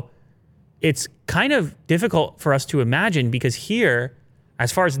well. So it's kind of difficult for us to imagine, because here,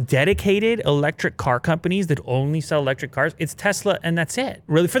 as far as dedicated electric car companies that only sell electric cars, it's Tesla and that's it,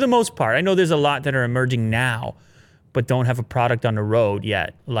 really, for the most part. I know there's a lot that are emerging now, but don't have a product on the road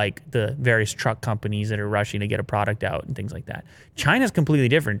yet, like the various truck companies that are rushing to get a product out and things like that. China's completely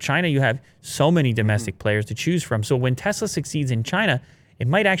different. China, you have so many domestic players to choose from. So when Tesla succeeds in China, it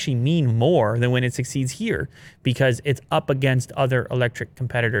might actually mean more than when it succeeds here, because it's up against other electric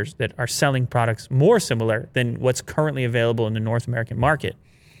competitors that are selling products more similar than what's currently available in the North American market.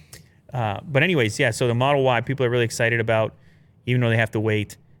 But anyways, yeah, so the Model Y, people are really excited about, even though they have to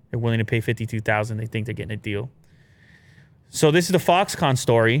wait. They're willing to pay $52,000. They think they're getting a deal. So this is the Foxconn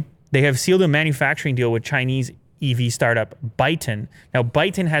story. They have sealed a manufacturing deal with Chinese EV startup Byton. Now,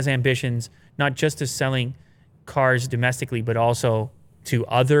 Byton has ambitions not just to selling cars domestically, but also to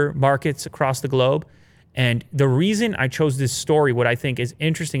other markets across the globe. And the reason I chose this story, what I think is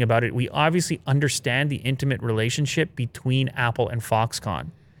interesting about it, we obviously understand the intimate relationship between Apple and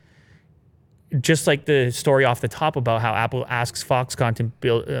Foxconn. Just like the story off the top about how Apple asks Foxconn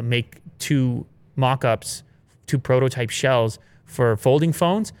to make two mock-ups, two prototype shells for folding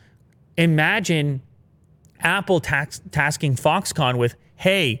phones. Imagine Apple tasking Foxconn with,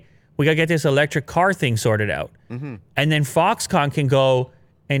 hey, we got to get this electric car thing sorted out. And then Foxconn can go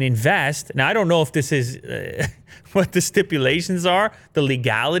and invest. Now, I don't know if this is what the stipulations are, the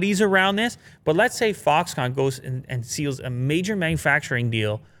legalities around this, but let's say Foxconn goes and seals a major manufacturing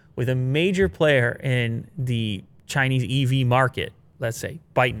deal with a major player in the Chinese EV market. Let's say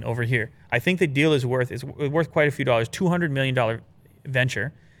Byton over here. I think the deal is worth quite a few dollars, $200 million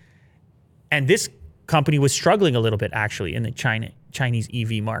venture. And this company was struggling a little bit actually in the Chinese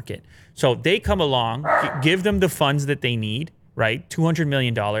EV market. So they come along, give them the funds that they need, right? $200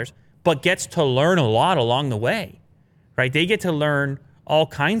 million, but gets to learn a lot along the way, right? They get to learn all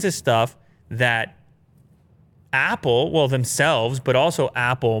kinds of stuff that Apple, well, themselves, but also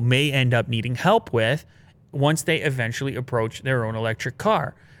Apple may end up needing help with once they eventually approach their own electric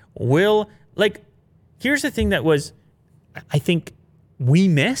car. Here's the thing that was, I think we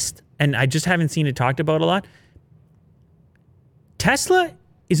missed, and I just haven't seen it talked about a lot. Tesla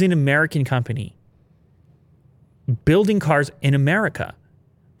is an American company building cars in America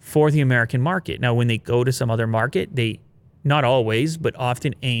for the American market. Now, when they go to some other market, they, not always, but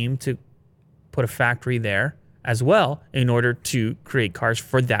often aim to put a factory there as well in order to create cars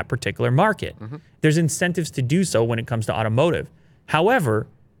for that particular market. There's incentives to do so when it comes to automotive. However,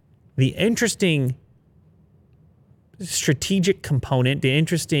 the interesting strategic component, the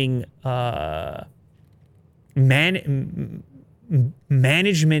interesting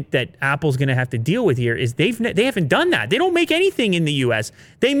management that Apple's going to have to deal with here is they haven't done that. They don't make anything in the U.S.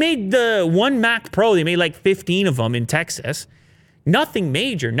 They made the one Mac Pro. They made like 15 of them in Texas. Nothing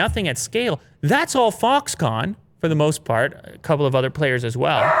major, nothing at scale. That's all Foxconn for the most part, a couple of other players as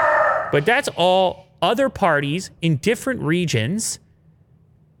well. But that's all other parties in different regions,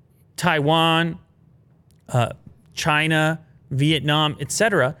 Taiwan, China, Vietnam,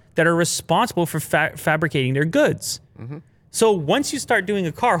 etc., that are responsible for fabricating their goods. So once you start doing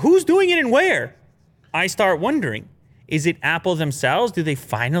a car, who's doing it and where? I start wondering, is it Apple themselves? Do they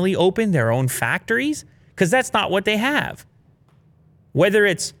finally open their own factories? Because that's not what they have. Whether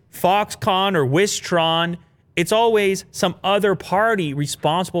it's Foxconn or Wistron, it's always some other party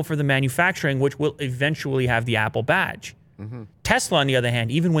responsible for the manufacturing, which will eventually have the Apple badge. Tesla, on the other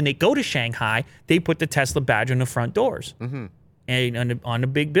hand, even when they go to Shanghai, they put the Tesla badge on the front doors and on a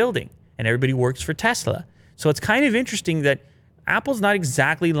big building, and everybody works for Tesla. So it's kind of interesting that Apple's not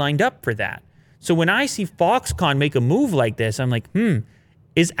exactly lined up for that. So when I see Foxconn make a move like this, I'm like,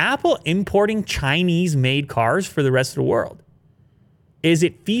 is Apple importing Chinese-made cars for the rest of the world? Is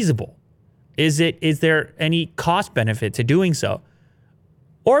it feasible? Is there any cost benefit to doing so?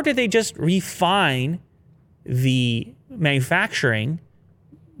 Or do they just refine the manufacturing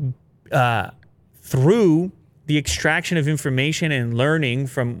through the extraction of information and learning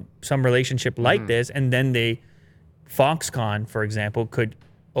from some relationship like this, and then Foxconn, for example, could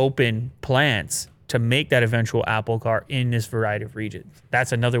open plants to make that eventual Apple car in this variety of regions.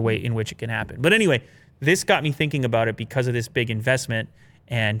 That's another way in which it can happen. But anyway, this got me thinking about it because of this big investment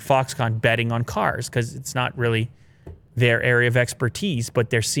and Foxconn betting on cars, because it's not really their area of expertise, but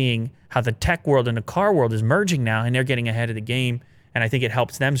they're seeing how the tech world and the car world is merging now, and they're getting ahead of the game. And I think it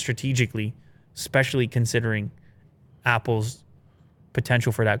helps them strategically, especially considering Apple's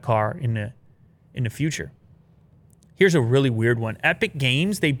potential for that car in the future. Here's a really weird one. Epic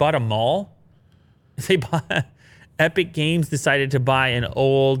Games, they bought a mall. Epic Games decided to buy an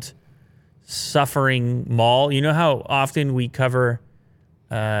old, suffering mall. You know how often we cover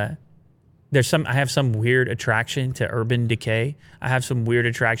I have some weird attraction to urban decay. I have some weird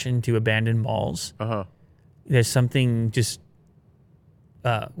attraction to abandoned malls. There's something just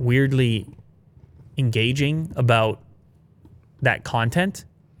weirdly engaging about that content.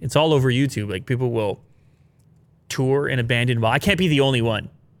 It's all over YouTube. Like, people will tour an abandoned mall. I can't be the only one.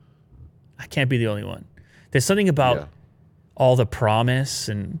 There's something about all the promise,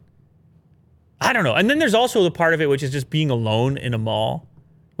 and I don't know. And then there's also the part of it which is just being alone in a mall,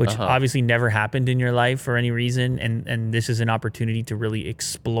 which obviously never happened in your life for any reason. And this is an opportunity to really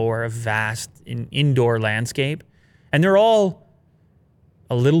explore a vast indoor landscape. And they're all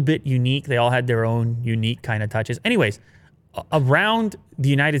a little bit unique. They all had their own unique kind of touches. Anyways, around the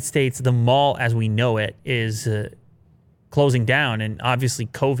United States, the mall as we know it is closing down. And obviously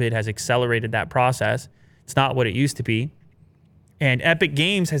COVID has accelerated that process. It's not what it used to be. And Epic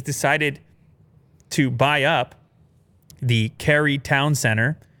Games has decided to buy up the Cary Town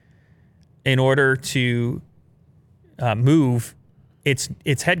Center in order to move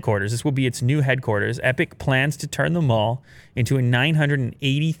its headquarters. This will be its new headquarters. Epic plans to turn the mall into a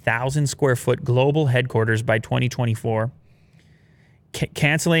 980,000 square foot global headquarters by 2024,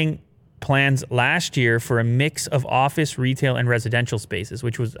 canceling plans last year for a mix of office, retail, and residential spaces,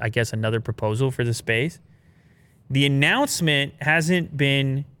 which was, I guess, another proposal for the space. The announcement hasn't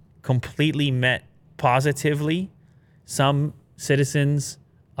been completely met positively. Some citizens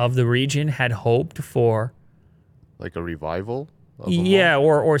of the region had hoped for like a revival of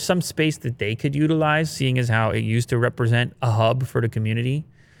or some space that they could utilize, seeing as how it used to represent a hub for the community.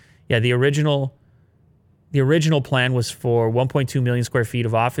 The original plan was for 1.2 million square feet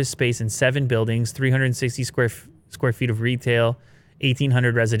of office space in 7 buildings, 360 square feet of retail,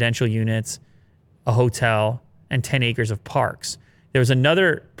 1,800 residential units, a hotel, and 10 acres of parks. There was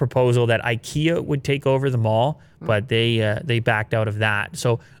another proposal that IKEA would take over the mall, but they backed out of that.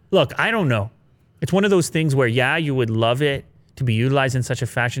 So, look, I don't know. It's one of those things where, you would love it to be utilized in such a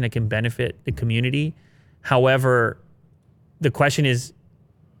fashion that can benefit the community. However, the question is,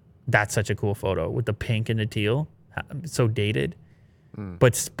 that's such a cool photo with the pink and the teal. It's so dated,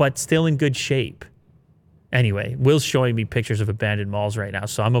 but still in good shape. Anyway, Will's showing me pictures of abandoned malls right now,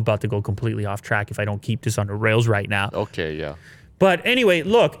 so I'm about to go completely off track if I don't keep this on the rails right now. Okay, yeah. But anyway,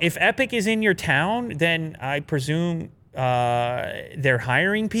 look, if Epic is in your town, then I presume they're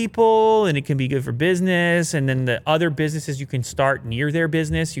hiring people, and it can be good for business. And then the other businesses you can start near their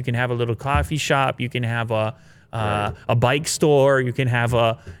business. You can have a little coffee shop. You can have a bike store. You can have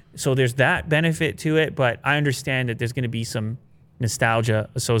so there's that benefit to it. But I understand that there's going to be some nostalgia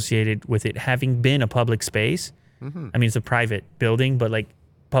associated with it having been a public space. I mean, it's a private building, but like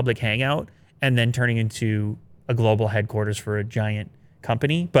public hangout, and then turning into a global headquarters for a giant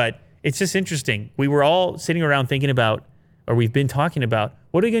company. But it's just interesting. We were all sitting around thinking about, or we've been talking about,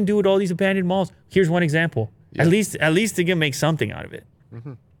 what are we going to do with all these abandoned malls? Here's one example. At least they're going to make something out of it.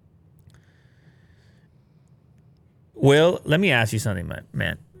 Will, let me ask you something,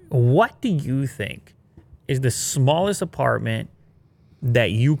 man. What do you think is the smallest apartment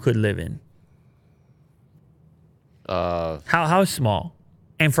that you could live in? How small,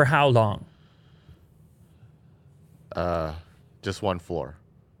 and for how long? Just one floor.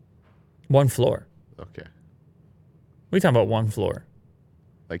 One floor. Okay. We're talking about one floor.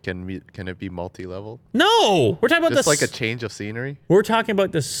 Like, can it be multi-level? No, we're talking about just like a change of scenery. We're talking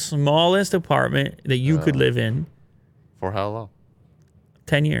about the smallest apartment that you could live in. For how long?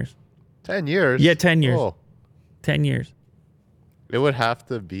 10 years. 10 years? Yeah, 10 years. Oh. 10 years. It would have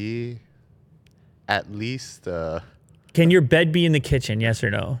to be at least. Can your bed be in the kitchen? Yes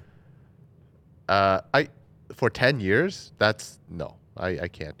or no? For 10 years, that's no. I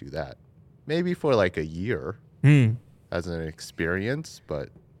can't do that. Maybe for like a year as an experience, but.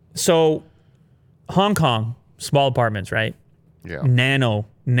 So, Hong Kong, small apartments, right? Yeah.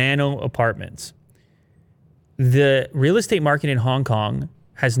 Nano apartments. The real estate market in Hong Kong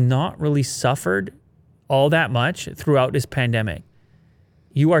has not really suffered all that much throughout this pandemic.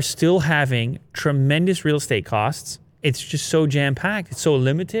 You are still having tremendous real estate costs. It's just so jam-packed. It's so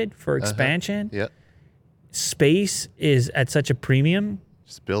limited for expansion. Yeah. Space is at such a premium.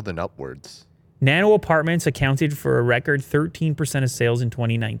 Just building upwards. Nano apartments accounted for a record 13% of sales in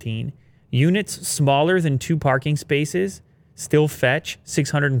 2019. Units smaller than 2 parking spaces still fetch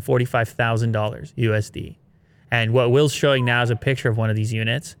 $645,000 USD. And what Will's showing now is a picture of one of these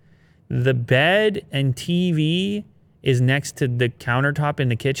units. The bed and TV is next to the countertop in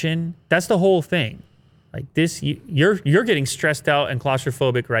the kitchen. That's the whole thing. Like this, you're getting stressed out and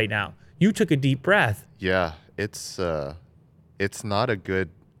claustrophobic right now. You took a deep breath. Yeah, it's not a good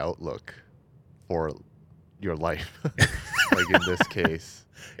outlook for your life. Like in this case,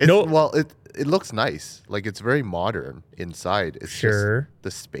 it looks nice. Like it's very modern inside. It's Sure. just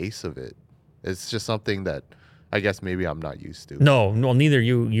the space of it. It's just something that I guess maybe I'm not used to. No, well, neither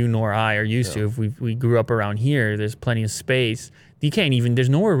you nor I are used to. If we grew up around here, there's plenty of space. You can't even. There's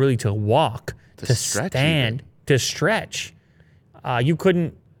nowhere really to walk, to stretch stand, even. to stretch. You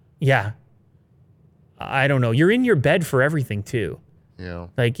couldn't. Yeah. I don't know. You're in your bed for everything too. Yeah.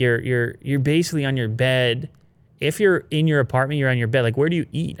 Like you're basically on your bed. If you're in your apartment, you're on your bed. Like where do you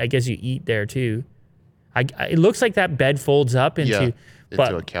eat? I guess you eat there too. It looks like that bed folds up into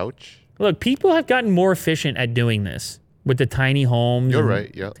a couch. Look, people have gotten more efficient at doing this with the tiny homes. You're and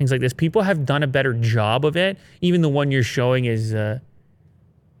right. Yeah. things like this. People have done a better job of it. Even the one you're showing is I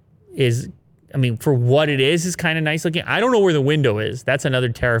mean, for what it is kind of nice looking. I don't know where the window is. That's another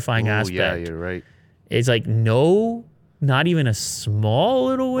terrifying aspect. Yeah, you're right. It's like not even a small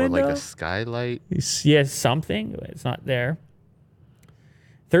little window. Or like a skylight. Yeah, something. It's not there.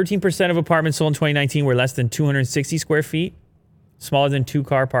 13% of apartments sold in 2019 were less than 260 square feet, smaller than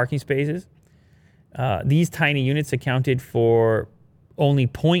 2-car parking spaces. These tiny units accounted for only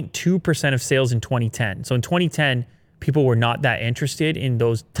 0.2% of sales in 2010. So in 2010, people were not that interested in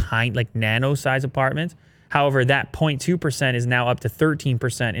those tiny, like nano-size apartments. However, that 0.2% is now up to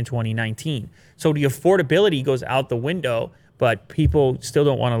 13% in 2019. So the affordability goes out the window, but people still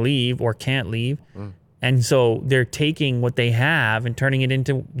don't want to leave or can't leave. And so they're taking what they have and turning it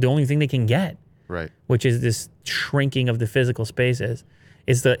into the only thing they can get. Right. Which is this shrinking of the physical spaces.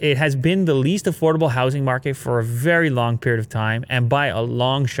 It has been the least affordable housing market for a very long period of time, and by a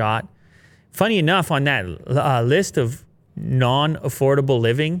long shot. Funny enough, on that list of non-affordable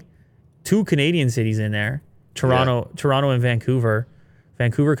living, 2 Canadian cities in there, Toronto and Vancouver.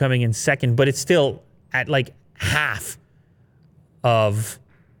 Vancouver coming in second, but it's still at like half of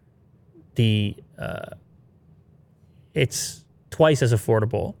the, it's twice as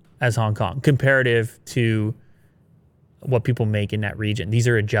affordable as Hong Kong comparative to what people make in that region. These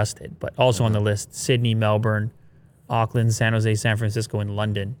are adjusted, but also on the list, Sydney, Melbourne, Auckland, San Jose, San Francisco, and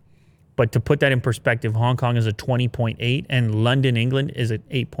London. But to put that in perspective, Hong Kong is a 20.8 and London, England is at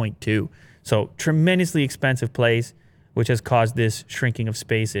 8.2. So tremendously expensive place, which has caused this shrinking of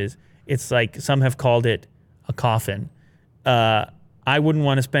spaces. It's like some have called it a coffin. I wouldn't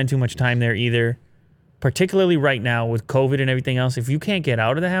want to spend too much time there either, particularly right now with COVID and everything else. If you can't get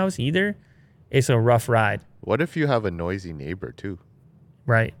out of the house either, it's a rough ride. What if you have a noisy neighbor too?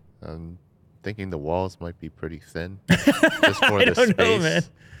 Right. I'm thinking the walls might be pretty thin just for the space. Know, man.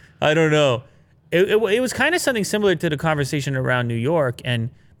 I don't know. It was kind of something similar to the conversation around New York and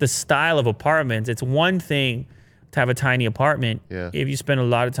the style of apartments. It's one thing to have a tiny apartment if you spend a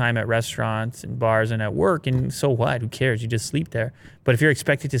lot of time at restaurants and bars and at work, and so what? Who cares? You just sleep there. But if you're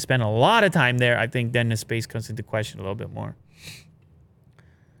expected to spend a lot of time there, I think then the space comes into question a little bit more.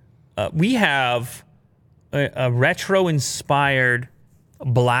 We have a retro-inspired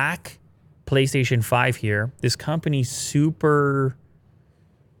black PlayStation 5 here. This company, Super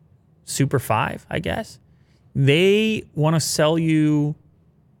 5, I guess. They want to sell you...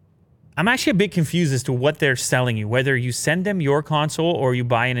 I'm actually a bit confused as to what they're selling you, whether you send them your console or you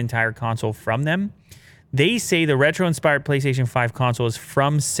buy an entire console from them. They say the retro-inspired PlayStation 5 console is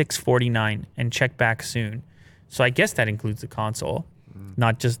from $649 and check back soon. So I guess that includes the console,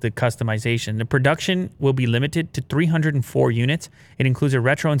 not just the customization. The production will be limited to 304 units. It includes a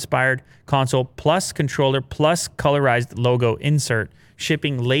retro-inspired console plus controller plus colorized logo insert,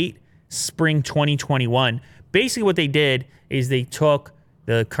 shipping late spring 2021. Basically what they did is they took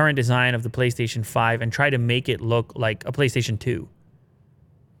the current design of the PlayStation 5 and tried to make it look like a PlayStation 2,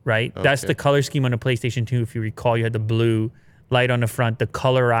 right? Okay. That's the color scheme on the PlayStation 2. If you recall, you had the blue light on the front, the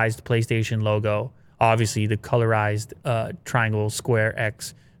colorized PlayStation logo, obviously the colorized triangle, square,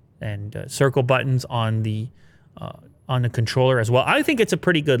 X, and circle buttons on the controller as well. I think it's a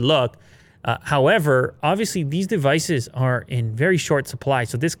pretty good look. However, obviously these devices are in very short supply,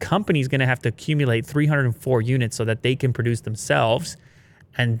 so this company is going to have to accumulate 304 units so that they can produce themselves,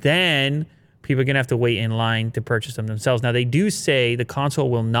 and then people are going to have to wait in line to purchase them themselves. Now, they do say the console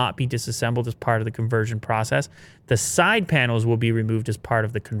will not be disassembled as part of the conversion process. The side panels will be removed as part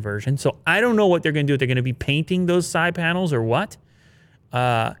of the conversion. So I don't know what they're going to do. They're going to be painting those side panels or what.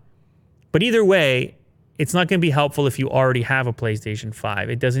 But either way, it's not going to be helpful if you already have a PlayStation 5.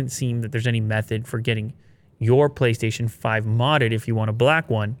 It doesn't seem that there's any method for getting your PlayStation 5 modded if you want a black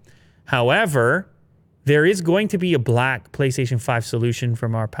one. However, there is going to be a black PlayStation 5 solution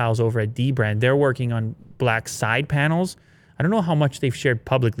from our pals over at Dbrand. They're working on black side panels. I don't know how much they've shared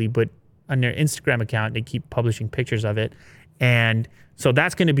publicly, but on their Instagram account, they keep publishing pictures of it. And so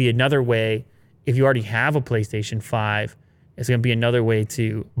that's going to be another way, if you already have a PlayStation 5, it's going to be another way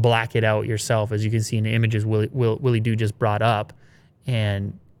to black it out yourself, as you can see in the images Willie Do just brought up.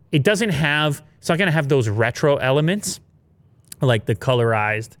 And it doesn't have, it's not going to have those retro elements like the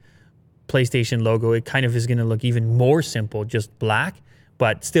colorized PlayStation logo. It kind of is going to look even more simple, just black.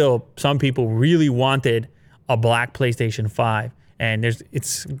 But still, some people really wanted a black PlayStation 5. And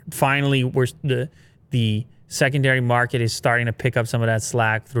it's finally where the secondary market is starting to pick up some of that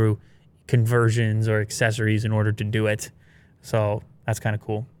slack through conversions or accessories in order to do it. So that's kind of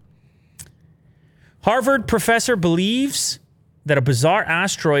cool. Harvard professor believes that a bizarre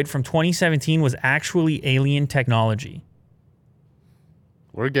asteroid from 2017 was actually alien technology.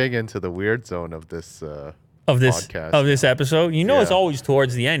 We're getting into the weird zone of this podcast. Of this episode. You know, it's always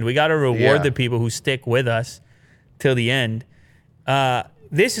towards the end. We got to reward the people who stick with us till the end.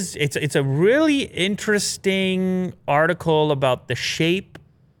 It's a really interesting article about the shape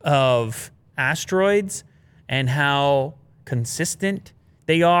of asteroids and how consistent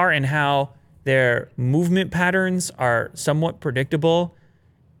they are and how their movement patterns are somewhat predictable,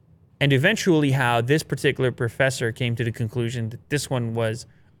 and eventually how this particular professor came to the conclusion that this one was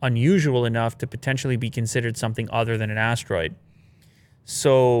unusual enough to potentially be considered something other than an asteroid.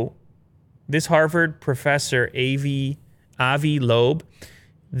 So this Harvard professor, Avi Loeb,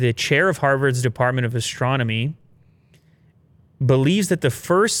 the chair of Harvard's Department of Astronomy, believes that the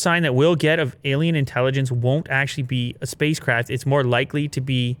first sign that we'll get of alien intelligence won't actually be a spacecraft. It's more likely to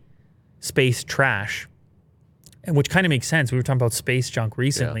be space trash, and which kind of makes sense. We were talking about space junk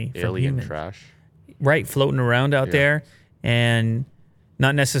recently. Yeah, from alien humans. trash. Right, floating around out there and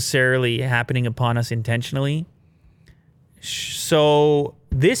not necessarily happening upon us intentionally. So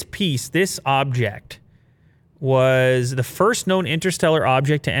this object, was the first known interstellar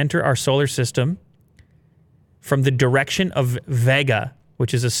object to enter our solar system from the direction of Vega,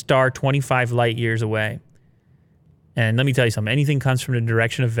 which is a star 25 light years away. And let me tell you something. Anything comes from the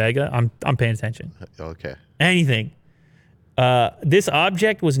direction of Vega, I'm paying attention. Okay. Anything. This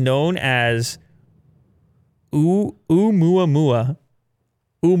object was known as Oumuamua.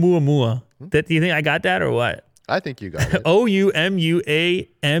 Oumuamua. Do you think I got that or what? I think you got it. Oumuamua.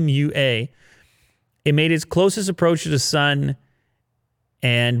 It made its closest approach to the sun,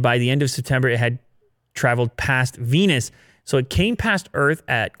 and by the end of September, it had traveled past Venus. So it came past Earth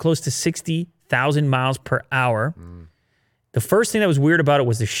at close to 60,000 miles per hour. The first thing that was weird about it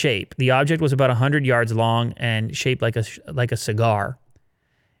was the shape. The object was about 100 yards long and shaped like a cigar.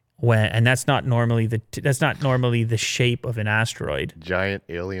 And that's not normally the shape of an asteroid. Giant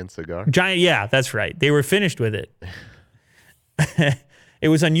alien cigar. Yeah, that's right. They were finished with it. It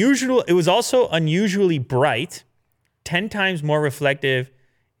was unusual. It was also unusually bright, 10 times more reflective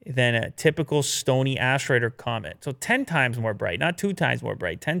than a typical stony asteroid or comet. So 10 times more bright, not 2 times more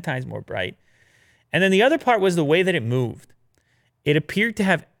bright, 10 times more bright. And then the other part was the way that it moved. It appeared to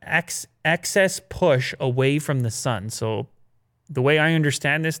have excess push away from the sun. So the way I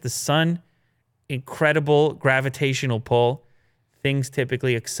understand this, the sun, incredible gravitational pull. Things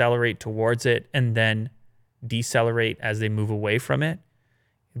typically accelerate towards it and then decelerate as they move away from it.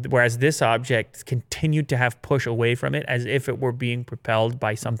 Whereas this object continued to have push away from it as if it were being propelled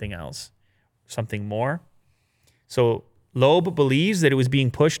by something else, something more. So Loeb believes that it was being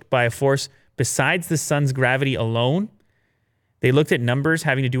pushed by a force besides the sun's gravity alone. They looked at numbers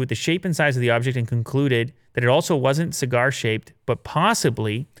having to do with the shape and size of the object and concluded that it also wasn't cigar-shaped, but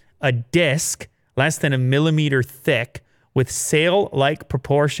possibly a disc less than 1 millimeter thick with sail-like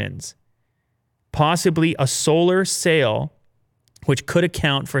proportions. Possibly a solar sail, which could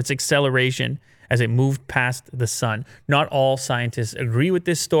account for its acceleration as it moved past the sun. Not all scientists agree with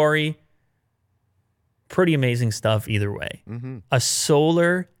this story. Pretty amazing stuff either way. Mm-hmm. A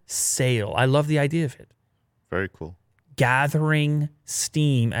solar sail. I love the idea of it. Very cool. Gathering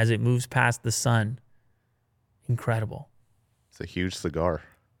steam as it moves past the sun. Incredible. It's a huge cigar.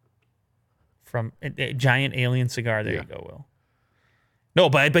 From a giant alien cigar. There you go, Will. No,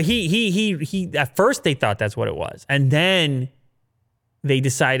 but he at first they thought that's what it was. And then they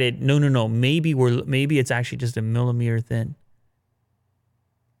decided, no, maybe it's actually just 1 millimeter thin.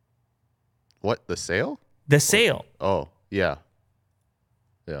 What, the sail? The sail. Oh, yeah.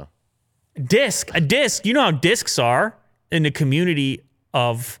 Yeah. A disc. You know how discs are in the community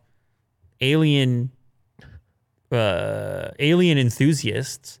of alien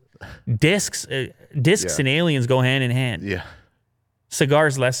enthusiasts, discs and aliens go hand in hand. Yeah.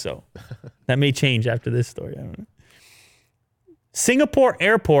 Cigars less so. That may change after this story. I don't know. Singapore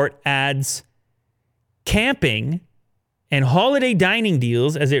Airport adds camping and holiday dining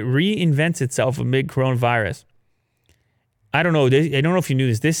deals as it reinvents itself amid coronavirus. I don't know. I don't know if you knew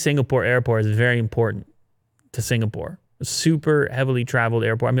this. This Singapore Airport is very important to Singapore. A super heavily traveled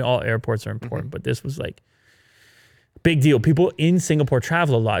airport. I mean, all airports are important, but this was like a big deal. People in Singapore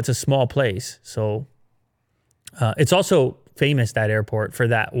travel a lot. It's a small place. So it's also famous, that airport, for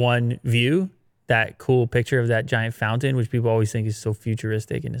that one view, that cool picture of that giant fountain, which people always think is so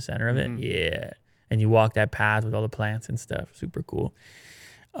futuristic in the center of it. Yeah. And you walk that path with all the plants and stuff. Super cool.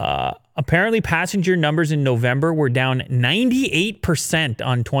 Apparently, passenger numbers in November were down 98%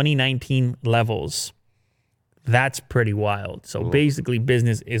 on 2019 levels. That's pretty wild. So basically,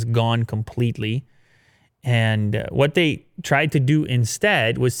 business is gone completely. And what they tried to do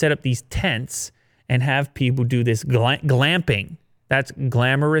instead was set up these tents and have people do this glamping. That's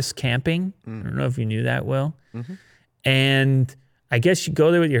glamorous camping. I don't know if you knew that, Will. And I guess you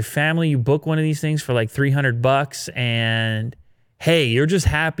go there with your family, you book one of these things for like $300, and hey, you're just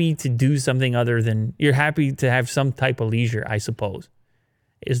happy to do something other than, you're happy to have some type of leisure, I suppose,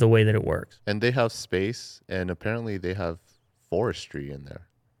 is the way that it works. And they have space, and apparently they have forestry in there.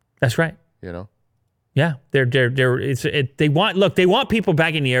 That's right. You know? Yeah, they want people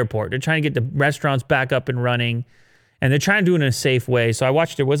back in the airport. They're trying to get the restaurants back up and running, and they're trying to do it in a safe way. So I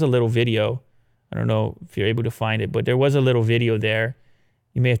watched, there was a little video. I don't know if you're able to find it, but there was a little video there.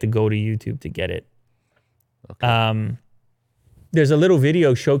 You may have to go to YouTube to get it. Okay. There's a little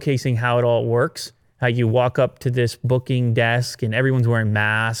video showcasing how it all works, how you walk up to this booking desk and everyone's wearing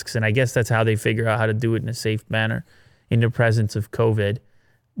masks. And I guess that's how they figure out how to do it in a safe manner in the presence of COVID.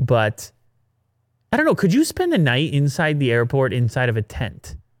 But I don't know, could you spend the night inside the airport, inside of a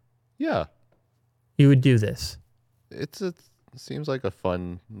tent? Yeah. You would do this? It seems like a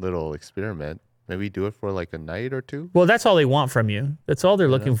fun little experiment. Maybe do it for like a night or two. Well, that's all they want from you. That's all they're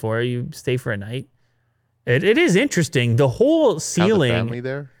looking for. You stay for a night. It is interesting. The whole ceiling. Have the family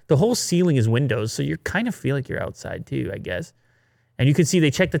there? The whole ceiling is windows, so you kind of feel like you're outside too, I guess. And you can see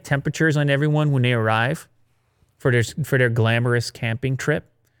they check the temperatures on everyone when they arrive for their glamorous camping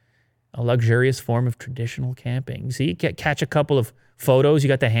trip. A luxurious form of traditional camping. See, you catch a couple of photos. You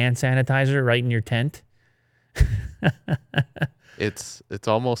got the hand sanitizer right in your tent. It's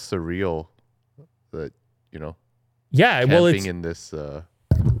almost surreal that, you know. Yeah, well, it's in this.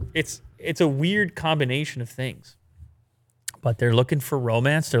 It's a weird combination of things. But they're looking for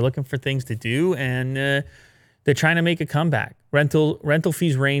romance. They're looking for things to do, and they're trying to make a comeback. Rental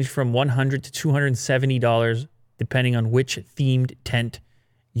fees range from $100 to $270, depending on which themed tent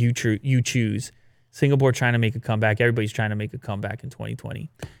you choose. Singapore trying to make a comeback. Everybody's trying to make a comeback in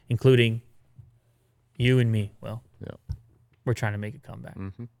 2020, including you and me. Well, yeah, we're trying to make a comeback.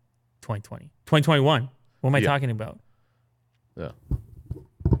 2020. 2021. What am I talking about? Yeah.